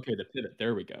deal. Yeah, okay, the pivot.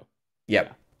 There we go.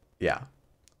 Yep. Yeah.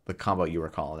 The combo you were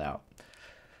calling out.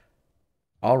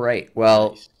 All right.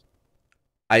 Well,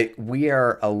 nice. We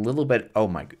are a little bit. Oh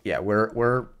my. Yeah,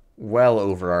 we're well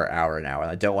over our hour now,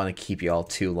 and I don't want to keep you all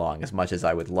too long. As much as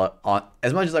I would love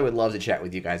to chat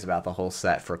with you guys about the whole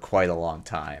set for quite a long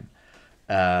time.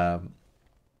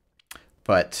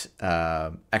 But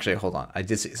actually, hold on. I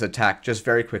did so. Tack, just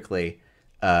very quickly.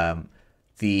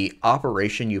 The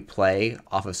operation you play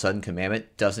off of Sudden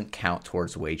Commandment doesn't count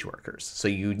towards Wage Workers. So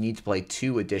you need to play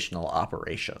 2 additional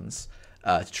operations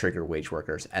to trigger Wage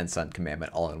Workers and Sudden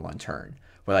Commandment all in one turn.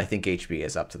 But I think HB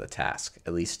is up to the task,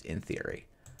 at least in theory.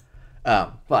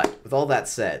 But with all that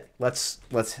said, let's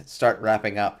start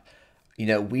wrapping up.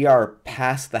 We are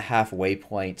past the halfway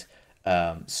point,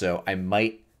 so I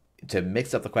might, to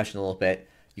mix up the question a little bit,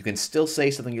 you can still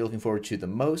say something you're looking forward to the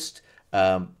most,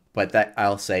 but that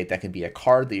I'll say that can be a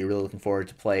card that you're really looking forward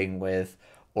to playing with,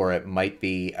 or it might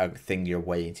be a thing you're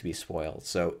waiting to be spoiled.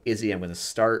 So Izzy, I'm going to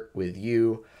start with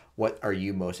you. What are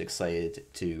you most excited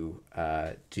to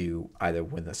do either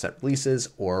when the set releases,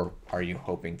 or are you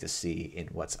hoping to see in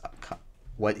what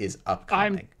is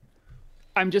upcoming?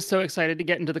 I'm just so excited to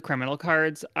get into the criminal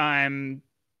cards. I'm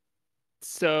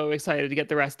so excited to get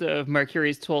the rest of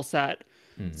Mercury's tool set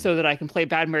so that I can play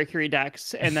bad Mercury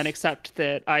decks and then accept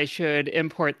that I should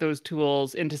import those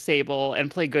tools into Sable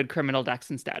and play good criminal decks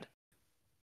instead.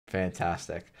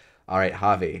 Fantastic. All right,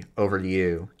 Havvy, over to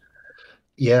you.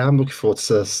 Yeah, I'm looking forward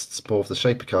to more of the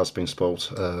Shaper cards being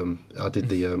spoiled. I did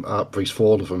the art briefs for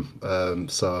all of them,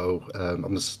 so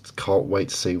I'm just can't wait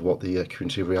to see what the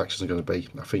community reactions are going to be.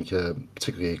 I think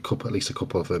particularly at least a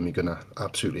couple of them you're going to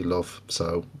absolutely love.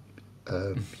 So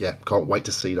yeah, can't wait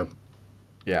to see them.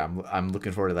 Yeah, I'm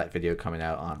looking forward to that video coming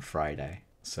out on Friday,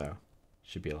 so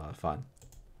should be a lot of fun.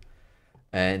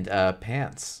 And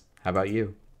Pants, how about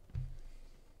you?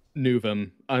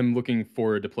 Nuvem. I'm looking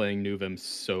forward to playing Nuvem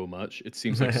so much. It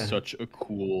seems like such a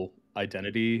cool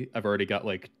identity. I've already got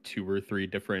like 2 or 3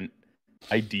 different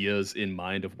ideas in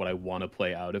mind of what I want to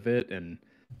play out of it, and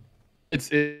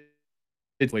it's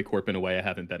like Corp in a way I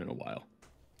haven't been in a while.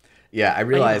 Yeah, I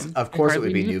realize. Of course, it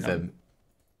would be Nuvem.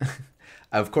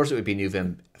 Of course, it would be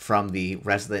Nuvem from the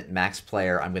resident Max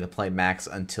player. I'm going to play Max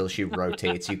until she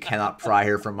rotates. You cannot pry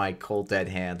her from my cold dead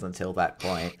hands until that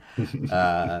point.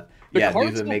 The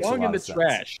cards belong in the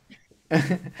trash.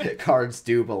 Cards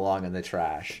do belong in the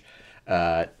trash.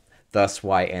 Thus,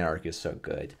 why Anarch is so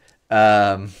good.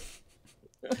 All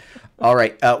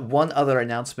right. One other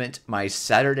announcement: my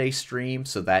Saturday stream.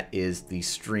 So that is the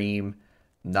stream,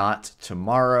 not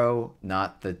tomorrow,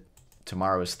 not the.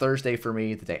 Tomorrow is Thursday for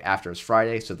me. The day after is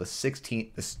Friday. So the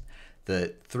 16th,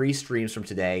 the 3 streams from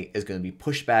today is going to be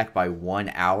pushed back by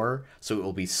 1 hour. So it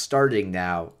will be starting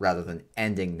now rather than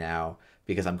ending now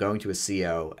because I'm going to a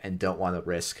CO and don't want to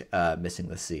risk missing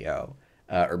the CO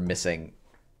or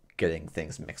getting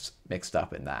things mixed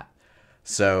up in that.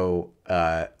 So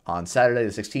on Saturday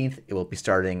the 16th, it will be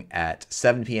starting at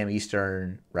 7 p.m.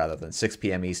 Eastern rather than 6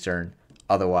 p.m. Eastern.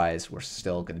 Otherwise, we're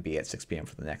still going to be at 6 p.m.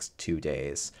 for the next 2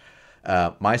 days.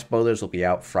 My spoilers will be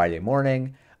out Friday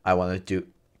morning. I want to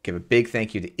give a big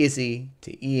thank you to Izzy,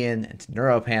 to Ian, and to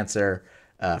Neuropantser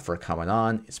for coming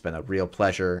on. It's been a real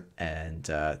pleasure, and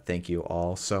thank you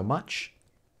all so much.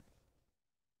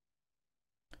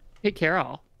 Take care,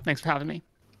 all. Thanks for having me.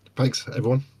 Thanks,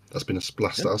 everyone. That's been a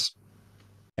blast, us.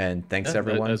 And thanks Yeah,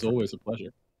 everyone as always, a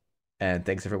pleasure. and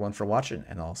thanks everyone for watching,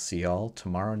 and I'll see y'all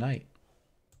tomorrow night.